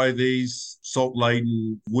affected by these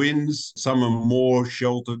salt-laden winds. Some are more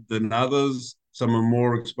sheltered than others. Some are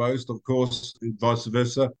more exposed, of course, and vice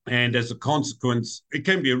versa. And as a consequence, it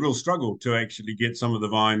can be a real struggle to actually get some of the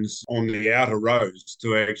vines on the outer rows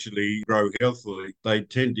to actually grow healthily. They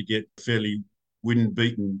tend to get fairly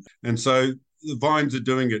wind-beaten. And so the vines are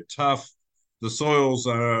doing it tough. The soils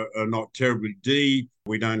are not terribly deep.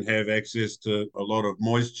 We don't have access to a lot of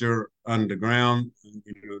moisture underground,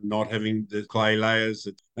 not having the clay layers.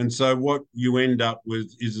 And so what you end up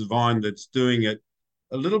with is a vine that's doing it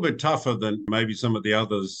a little bit tougher than maybe some of the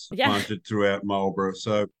others planted throughout Marlborough.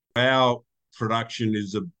 So our production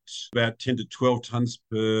is about 10 to 12 tonnes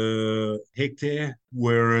per hectare,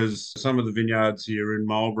 whereas some of the vineyards here in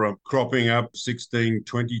Marlborough cropping up 16,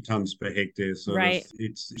 20 tonnes per hectare. So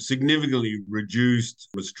it's significantly reduced,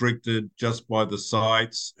 restricted just by the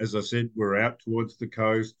sites. As I said, we're out towards the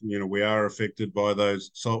coast. We are affected by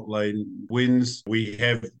those salt-laden winds. We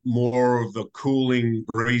have more of the cooling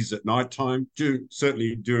breeze at nighttime,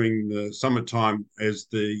 certainly during the summertime as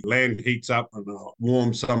the land heats up and a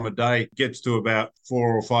warm summer day gets to about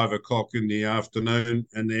 4 or 5 o'clock in the afternoon,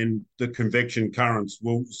 and then the convection currents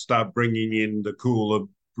will start bringing in the cooler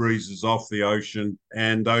breezes off the ocean,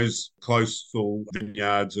 and those coastal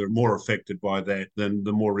vineyards are more affected by that than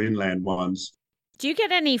the more inland ones. Do you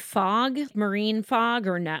get any fog, marine fog,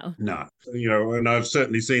 or no? No, and I've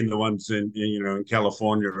certainly seen the ones in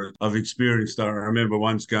California. I've experienced. I remember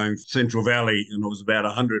once going Central Valley, and it was about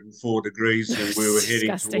 104 degrees, and we were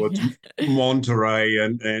heading Disgusting. towards Monterey,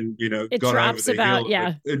 and It got over drops the about, hill.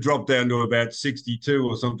 yeah. It dropped down to about 62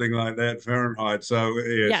 or something like that Fahrenheit. So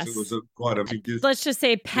yes. It was quite a big distance. Let's just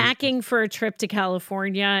say packing for a trip to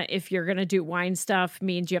California, if you're going to do wine stuff,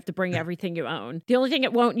 means you have to bring everything you own. The only thing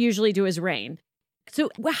it won't usually do is rain. So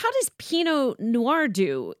how does Pinot Noir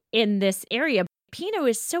do in this area? Pinot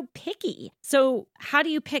is so picky. So how do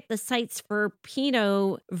you pick the sites for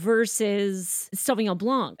Pinot versus Sauvignon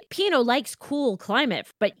Blanc? Pinot likes cool climate,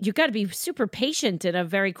 but you got to be super patient in a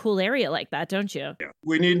very cool area like that, don't you? Yeah,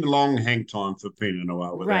 we need long hang time for Pinot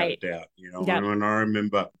Noir, without a doubt. Yep. When I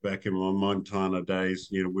remember back in my Montana days,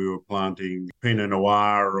 we were planting Pinot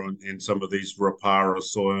Noir in some of these Rapara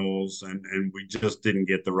soils, and we just didn't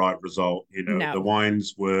get the right result. No. The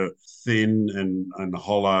wines were thin and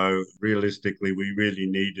hollow. Realistically, we really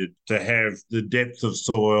needed to have the depth of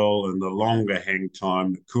soil and the longer hang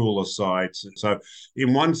time, the cooler sites. So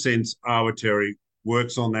in one sense, our terry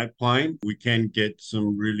works on that plane. We can get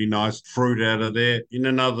some really nice fruit out of there. In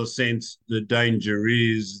another sense, the danger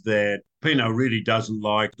is that Pinot really doesn't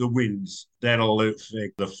like the winds. That'll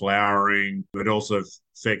affect the flowering. It also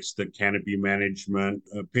affects the canopy management.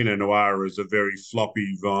 Pinot Noir is a very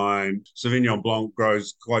floppy vine. Sauvignon Blanc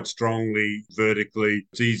grows quite strongly vertically.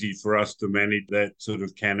 It's easy for us to manage that sort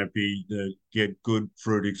of canopy to get good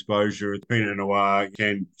fruit exposure. Pinot Noir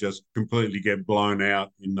can just completely get blown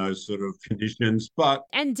out in those sort of conditions.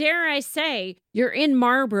 And dare I say, you're in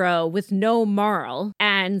Marlborough with no marl,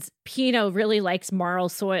 and Pinot really likes marl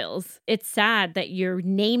soils. It's sad that your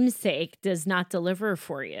namesake does not deliver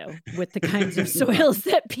for you with the kinds of soils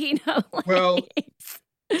that Pinot likes. Well,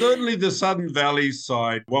 certainly the Southern Valley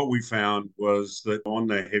side, what we found was that on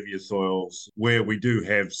the heavier soils, where we do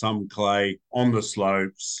have some clay on the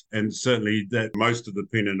slopes, and certainly that most of the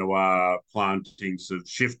Pinot Noir plantings have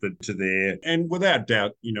shifted to there. And without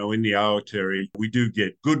doubt, in the Aotearoa, we do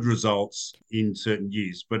get good results in certain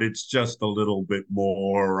years, but it's just a little bit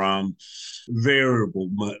more variable,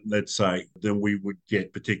 let's say, than we would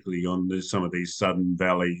get particularly on some of these Southern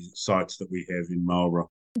Valley sites that we have in Marlborough.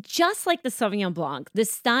 Just like the Sauvignon Blanc, the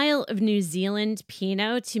style of New Zealand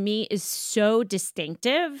Pinot to me is so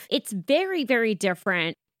distinctive. It's very, very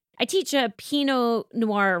different. I teach a Pinot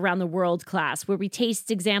Noir around the world class where we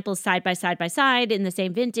taste examples side by side in the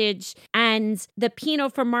same vintage. And the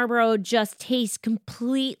Pinot from Marlborough just tastes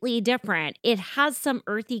completely different. It has some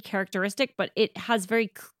earthy characteristic, but it has very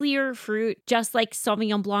clear fruit, just like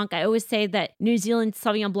Sauvignon Blanc. I always say that New Zealand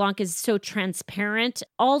Sauvignon Blanc is so transparent.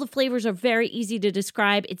 All the flavors are very easy to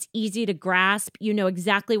describe. It's easy to grasp. You know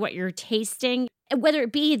exactly what you're tasting, whether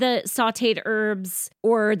it be the sauteed herbs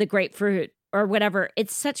or the grapefruit or whatever.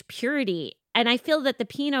 It's such purity. And I feel that the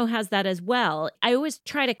Pinot has that as well. I always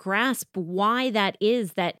try to grasp why that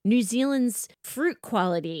is, that New Zealand's fruit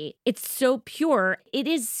quality, it's so pure. It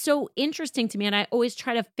is so interesting to me. And I always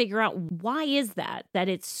try to figure out why is that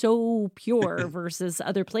it's so pure versus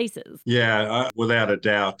other places. Yeah, without a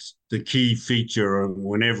doubt. The key feature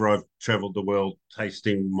whenever I've traveled the world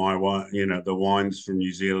tasting my wine, the wines from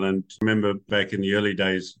New Zealand. I remember back in the early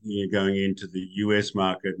days, going into the US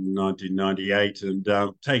market in 1998 and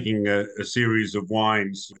taking a series of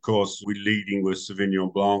wines. Of course, we leading with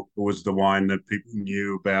Sauvignon Blanc was the wine that people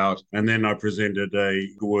knew about. And then I presented a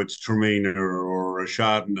Gewürztraminer or a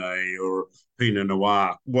Chardonnay or Pinot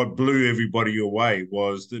Noir. What blew everybody away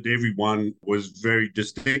was that everyone was very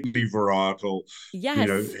distinctly varietal.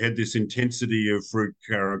 Yes. Had this intensity of fruit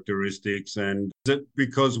characteristics. And is it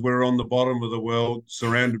because we're on the bottom of the world,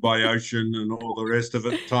 surrounded by ocean and all the rest of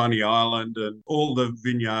it, tiny island, and all the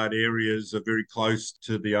vineyard areas are very close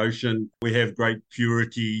to the ocean. We have great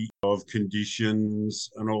purity of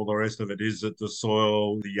conditions and all the rest of it. Is it the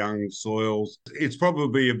soil, the young soils? It's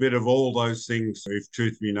probably a bit of all those things, if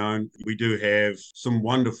truth be known. We do have some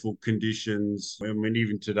wonderful conditions. I mean,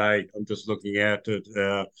 even today, I'm just looking out at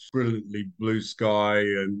brilliantly blue sky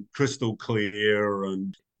and crystal clear.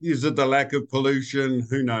 And is it the lack of pollution?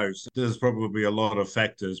 Who knows? There's probably a lot of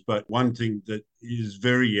factors. But one thing that is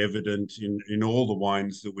very evident in all the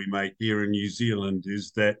wines that we make here in New Zealand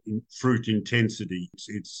is that fruit intensity.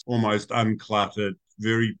 It's almost uncluttered,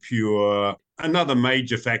 very pure. Another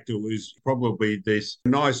major factor is probably this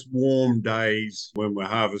nice warm days when we're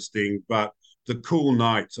harvesting, but the cool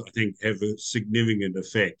nights, I think, have a significant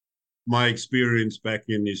effect. My experience back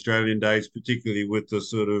in the Australian days, particularly with the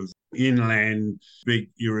sort of inland, big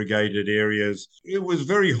irrigated areas, it was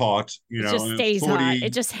very hot. It just stays hot.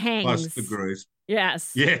 It just hangs. Plus degrees.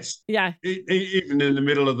 Yes. Yes. Yeah. Even in the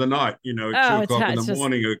middle of the night, at 2 o'clock in the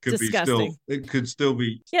morning, it could still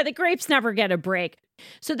be. Yeah, the grapes never get a break.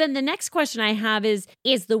 So then the next question I have is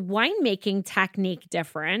the winemaking technique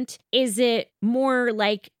different? Is it more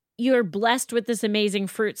like you're blessed with this amazing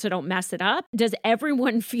fruit, so don't mess it up? Does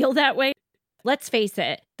everyone feel that way? Let's face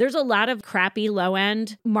it, there's a lot of crappy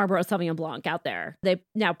low-end Marlborough Sauvignon Blanc out there. They're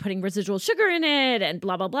now putting residual sugar in it and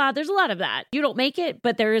blah, blah, blah. There's a lot of that. You don't make it,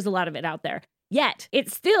 but there is a lot of it out there. Yet,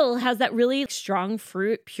 it still has that really strong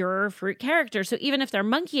pure fruit character. So even if they're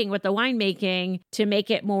monkeying with the winemaking to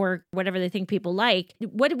make it more whatever they think people like,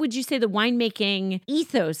 what would you say the winemaking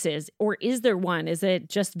ethos is? Or is there one? Is it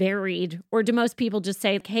just varied? Or do most people just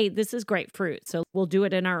say, hey, this is great fruit, so we'll do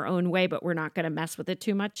it in our own way, but we're not going to mess with it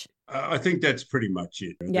too much? I think that's pretty much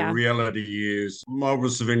it. Yeah. The reality is Marlborough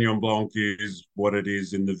Sauvignon Blanc is what it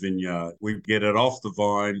is in the vineyard. We get it off the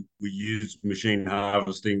vine. We use machine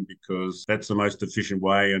harvesting because that's the most efficient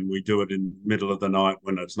way, and we do it in the middle of the night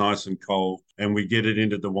when it's nice and cold, and we get it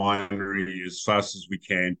into the winery as fast as we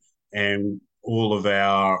can. And all of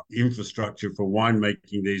our infrastructure for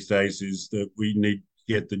winemaking these days is that we need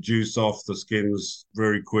get the juice off the skins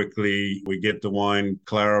very quickly. We get the wine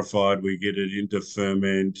clarified. We get it into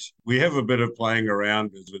ferment. We have a bit of playing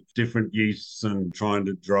around with different yeasts and trying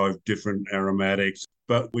to drive different aromatics.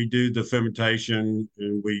 But we do the fermentation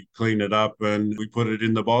and we clean it up and we put it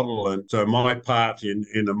in the bottle. And so my part in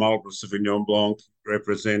the Marlborough Sauvignon Blanc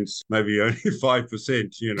represents maybe only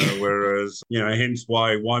 5%, whereas, hence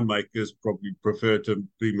why winemakers probably prefer to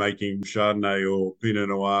be making Chardonnay or Pinot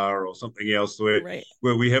Noir or something else where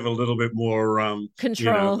we have a little bit more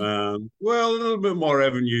control. A little bit more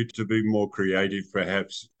avenue to be more creative,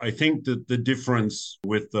 perhaps. I think that the difference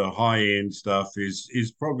with the high-end stuff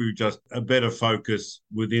is probably just a better focus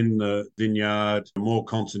within the vineyard, more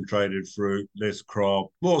concentrated fruit, less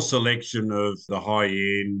crop, more selection of the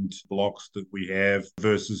high-end blocks that we have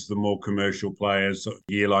versus the more commercial players. A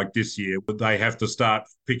year like this year, they have to start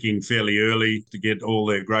picking fairly early to get all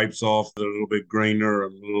their grapes off. They're a little bit greener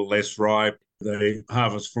and a little less ripe. They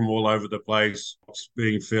harvest from all over the place,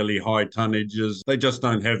 being fairly high tonnages. They just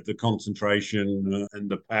don't have the concentration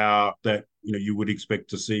and the power that you would expect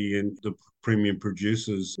to see in the premium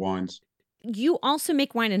producers' wines. You also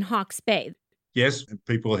make wine in Hawke's Bay. Yes,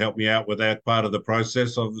 people help me out with that part of the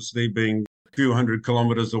process, obviously being a few hundred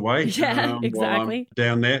kilometres away. Yeah, exactly. While I'm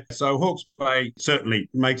down there. So Hawke's Bay certainly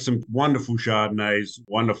makes some wonderful Chardonnays,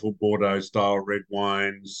 wonderful Bordeaux-style red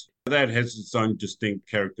wines. That has its own distinct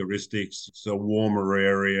characteristics. It's a warmer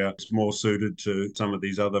area. It's more suited to some of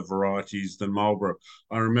these other varieties than Marlborough.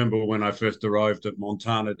 I remember when I first arrived at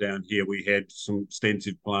Montana down here, we had some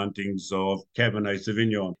extensive plantings of Cabernet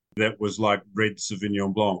Sauvignon. That was like red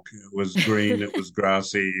Sauvignon Blanc. It was green, it was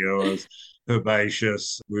grassy, it was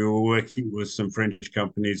herbaceous. We were working with some French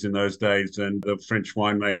companies in those days, and the French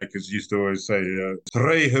winemakers used to always say,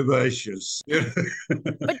 très herbaceous.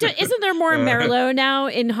 But isn't there more Merlot now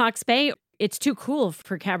in Hawke's Bay? It's too cool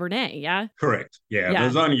for Cabernet, yeah? Correct, yeah.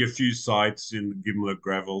 There's only a few sites in the Gimlet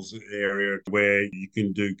Gravels area where you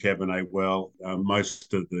can do Cabernet well.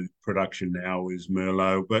 Most of the production now is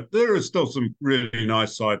Merlot, but there are still some really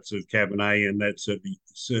nice sites of Cabernet, and that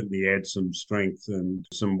certainly adds some strength and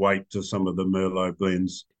some weight to some of the Merlot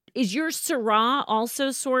blends. Is your Syrah also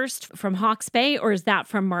sourced from Hawke's Bay, or is that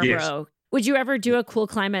from Marlborough? Yes. Would you ever do a cool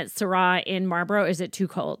climate Syrah in Marlborough? Is it too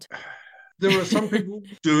cold? There are some people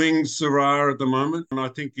doing Syrah at the moment, and I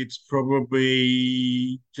think it's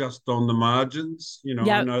probably just on the margins.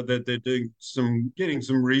 I know that they're getting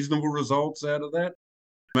some reasonable results out of that.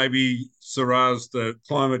 Maybe Syrah's the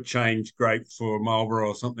climate change grape for Marlborough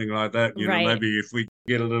or something like that. Maybe if we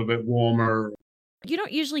get a little bit warmer. You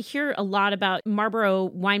don't usually hear a lot about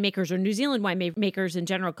Marlborough winemakers or New Zealand winemakers in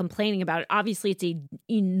general complaining about it. Obviously, it's an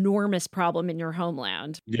enormous problem in your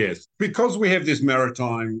homeland. Yes, because we have this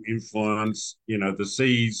maritime influence, the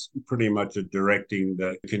seas pretty much are directing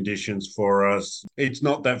the conditions for us. It's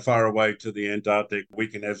not that far away to the Antarctic. We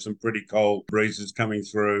can have some pretty cold breezes coming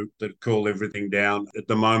through that cool everything down. At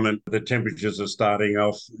the moment, the temperatures are starting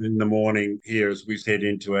off in the morning here as we head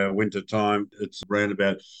into our winter time. It's around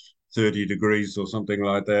about 30 degrees or something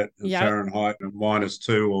like that, Fahrenheit, and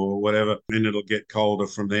 -2 or whatever, and it'll get colder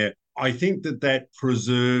from there. I think that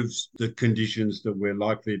preserves the conditions that we're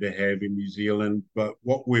likely to have in New Zealand, but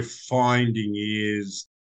what we're finding is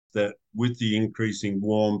that with the increasing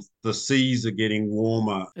warmth, the seas are getting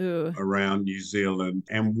warmer around New Zealand.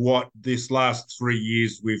 And what this last 3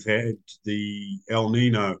 years we've had the El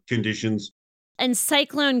Nino conditions. And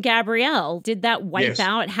Cyclone Gabrielle, did that wipe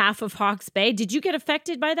out half of Hawke's Bay? Did you get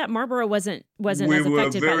affected by that? Marlborough wasn't as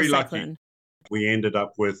affected by the cyclone. We ended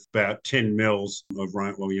up with about 10 mils of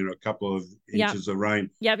rain, well, a couple of inches of rain.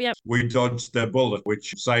 Yep. We dodged that bullet,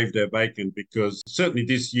 which saved our bacon, because certainly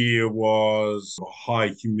this year was a high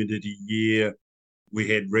humidity year. We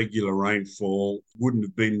had regular rainfall. Wouldn't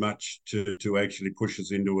have been much to actually push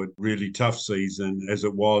us into a really tough season. As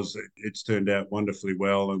it was, it's turned out wonderfully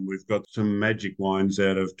well, and we've got some magic wines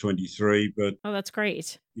out of 23. But oh, that's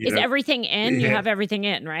great. Is everything in? You have everything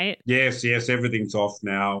in, right? Yes, everything's off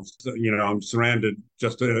now. So, I'm surrounded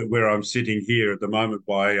just where I'm sitting here at the moment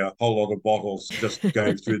by a whole lot of bottles, just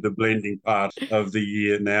going through the blending part of the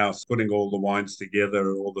year now, putting all the wines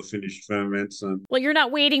together, all the finished ferments. Well, you're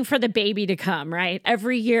not waiting for the baby to come, right?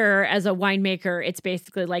 Every year as a winemaker, it's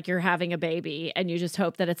basically like you're having a baby and you just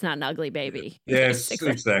hope that it's not an ugly baby. Yes,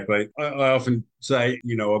 basically. Exactly. I often say,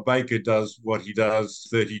 a baker does what he does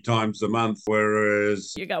 30 times a month,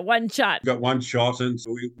 whereas you got one shot. And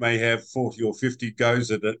so we may have 40 or 50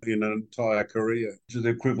 goes at it in an entire career, which is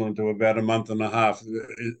equivalent to about a month and a half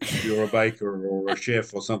if you're a baker or a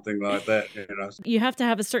chef or something like that. You have to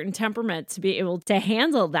have a certain temperament to be able to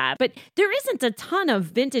handle that. But there isn't a ton of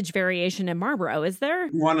vintage variation in Marlborough, is there?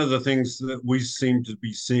 One of the things that we seem to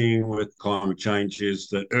be seeing with climate change is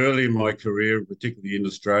that early in my career, particularly in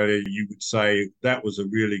Australia, you would say that was a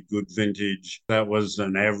really good vintage, that was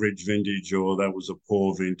an average vintage, or that was a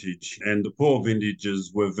poor vintage. And the poor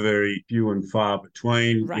vintages were very few and far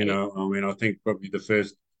between. Right. I think probably the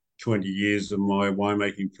first 20 years of my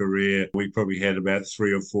winemaking career, we probably had about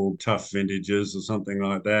 3 or 4 tough vintages or something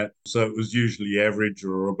like that. So it was usually average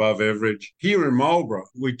or above average. Here in Marlborough,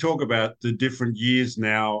 we talk about the different years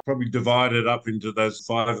now, probably divided up into those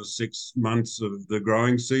 5 or 6 months of the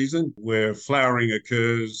growing season, where flowering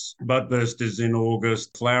occurs. Budburst is in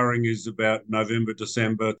August. Flowering is about November,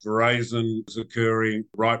 December. Veraison is occurring.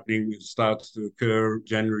 Ripening starts to occur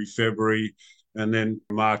January, February, and then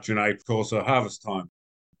March and April, also harvest time.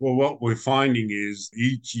 Well, what we're finding is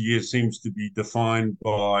each year seems to be defined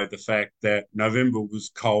by the fact that November was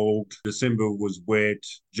cold, December was wet,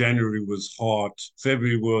 January was hot,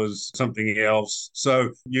 February was something else. So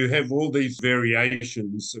you have all these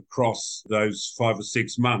variations across those 5 or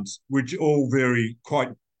 6 months, which all vary quite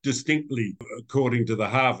distinctly according to the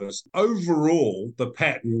harvest. Overall, the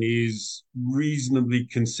pattern is reasonably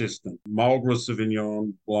consistent. Marlborough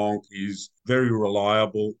Sauvignon Blanc is very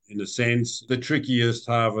reliable in a sense. The trickiest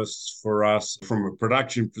harvests for us from a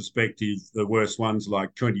production perspective, the worst ones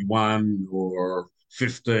like 21 or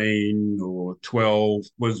 15 or 12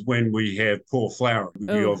 was when we have poor flowering.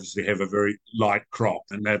 We obviously have a very light crop,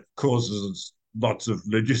 and that causes lots of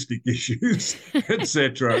logistic issues,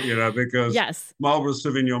 etc. Because Marlborough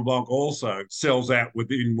Sauvignon Blanc also sells out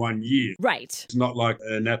within 1 year. Right. It's not like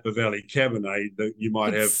a Napa Valley Cabernet that you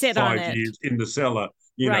might have 5 years in the cellar.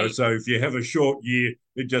 So if you have a short year,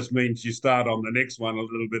 it just means you start on the next one a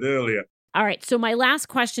little bit earlier. All right. So my last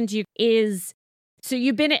question to you is, so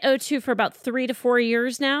you've been at O2 for about 3 to 4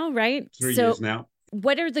 years now, right? 3 years now.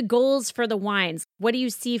 What are the goals for the wines? What do you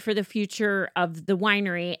see for the future of the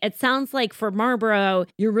winery? It sounds like for Marlborough,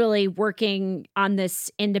 you're really working on this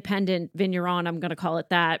independent vigneron, I'm going to call it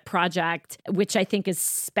that, project, which I think is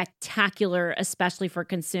spectacular, especially for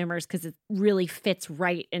consumers, because it really fits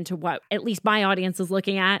right into what at least my audience is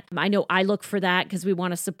looking at. I know I look for that because we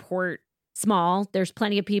want to support small. There's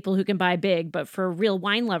plenty of people who can buy big, but for real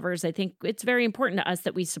wine lovers, I think it's very important to us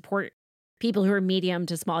that we support people who are medium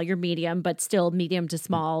to small. You're medium, but still medium to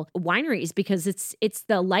small wineries, because it's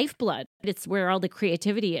the lifeblood. It's where all the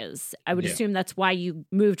creativity is. I would assume that's why you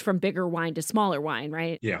moved from bigger wine to smaller wine,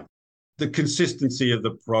 right? Yeah. The consistency of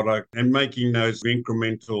the product and making those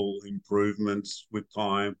incremental improvements with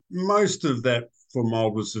time. Most of that for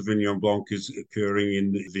Marlborough Sauvignon Blanc is occurring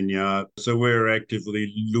in the vineyard. So we're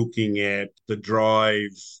actively looking at the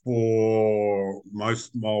drive for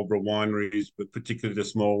most Marlborough wineries, but particularly the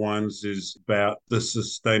small ones, is about the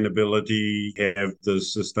sustainability. Have the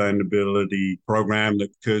sustainability program that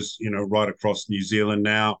occurs, right across New Zealand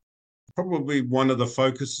now. Probably one of the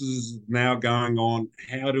focuses now going on,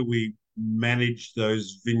 how do we manage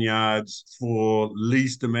those vineyards for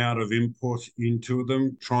least amount of input into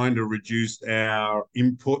them, trying to reduce our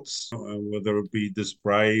inputs, whether it be the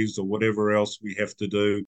sprays or whatever else we have to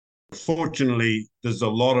do. Fortunately, there's a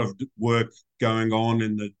lot of work going on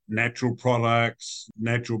in the natural products,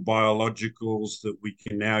 natural biologicals that we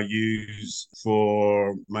can now use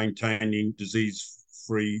for maintaining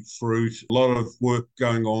disease-free fruit. A lot of work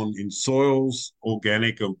going on in soils,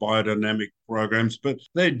 organic or biodynamic programs, but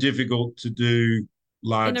they're difficult to do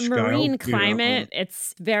large in a scale. marine climate,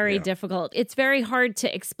 it's very difficult. It's very hard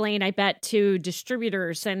to explain, I bet, to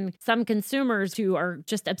distributors and some consumers who are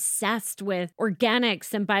just obsessed with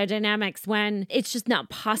organics and biodynamics when it's just not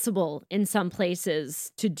possible in some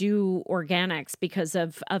places to do organics because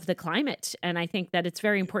of the climate. And I think that it's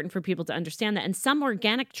very important for people to understand that. And some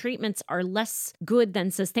organic treatments are less good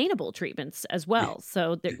than sustainable treatments as well.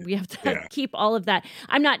 So we have to keep all of that.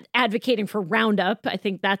 I'm not advocating for Roundup. I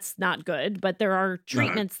think that's not good, but there are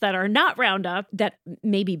treatments that are not Roundup that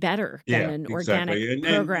may be better than an organic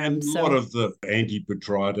program. And a lot of the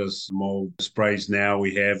anti-botrytis mold sprays now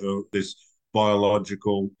we have this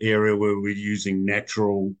biological area where we're using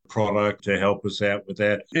natural product to help us out with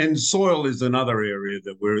that. And soil is another area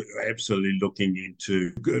that we're absolutely looking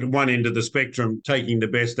into. At one end of the spectrum, taking the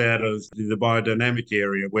best out of the biodynamic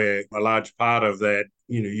area, where a large part of that,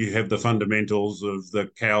 you have the fundamentals of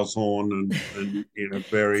the cow's horn and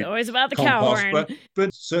very it's always about the compost, cow horn.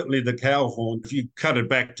 But certainly the cow horn, if you cut it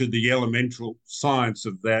back to the elemental science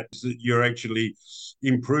of that, you're actually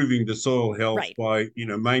improving the soil health by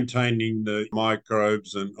maintaining the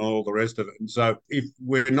microbes and all the rest of it. And so if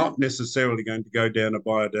we're not necessarily going to go down a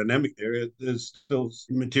biodynamic area, there's still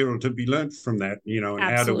material to be learned from that, and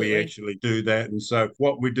how do we actually do that? And so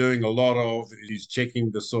what we're doing a lot of is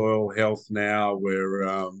checking the soil health now. We're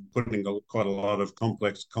putting quite a lot of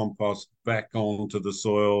complex compost back onto the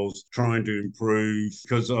soils, trying to improve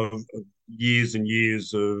because of years and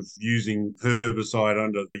years of using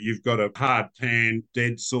herbicide you've got a hard pan,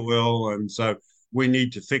 dead soil. And so we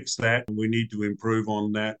need to fix that and we need to improve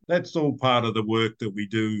on that. That's all part of the work that we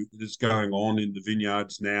do that's going on in the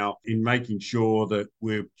vineyards now in making sure that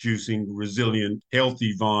we're producing resilient,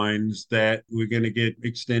 healthy vines that we're going to get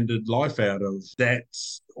extended life out of.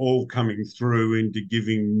 That's all coming through into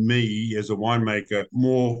giving me as a winemaker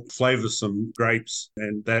more flavoursome grapes,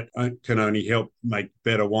 and that can only help make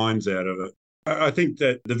better wines out of it. I think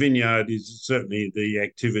that the vineyard is certainly the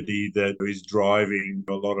activity that is driving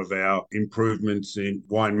a lot of our improvements in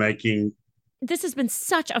winemaking. This has been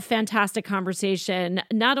such a fantastic conversation.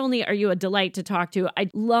 Not only are you a delight to talk to,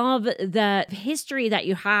 I love the history that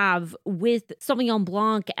you have with Sauvignon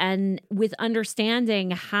Blanc and with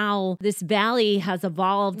understanding how this valley has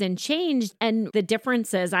evolved and changed and the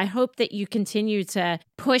differences. I hope that you continue to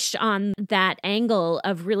push on that angle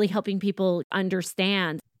of really helping people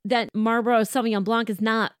understand that Marlborough Sauvignon Blanc is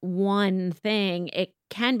not one thing. It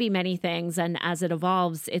can be many things. And as it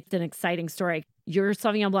evolves, it's an exciting story. Your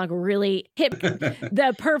Sauvignon Blanc really hit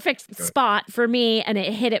the perfect spot for me, and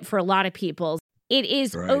it hit it for a lot of people. It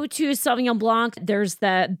is O2 Sauvignon Blanc. There's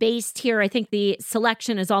the base tier. I think the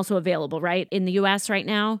selection is also available, right, in the U.S. right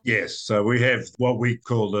now? Yes. So we have what we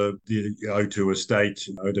call the O2 estate,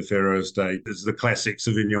 Eau de Ferro estate. It's the classic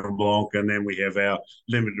Sauvignon Blanc, and then we have our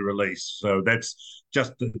limited release. So that's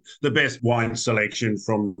just the best wine selection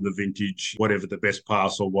from the vintage, whatever the best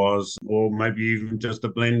parcel was, or maybe even just a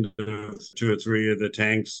blend of 2 or 3 of the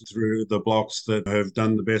tanks through the blocks that have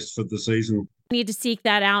done the best for the season. Need to seek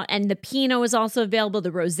that out. And the Pinot is also available.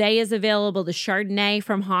 The Rosé is available. The Chardonnay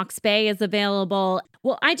from Hawke's Bay is available.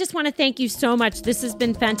 Well, I just want to thank you so much. This has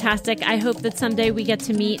been fantastic. I hope that someday we get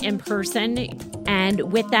to meet in person.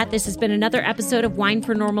 And with that, this has been another episode of Wine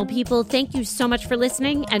for Normal People. Thank you so much for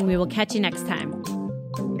listening, and we will catch you next time.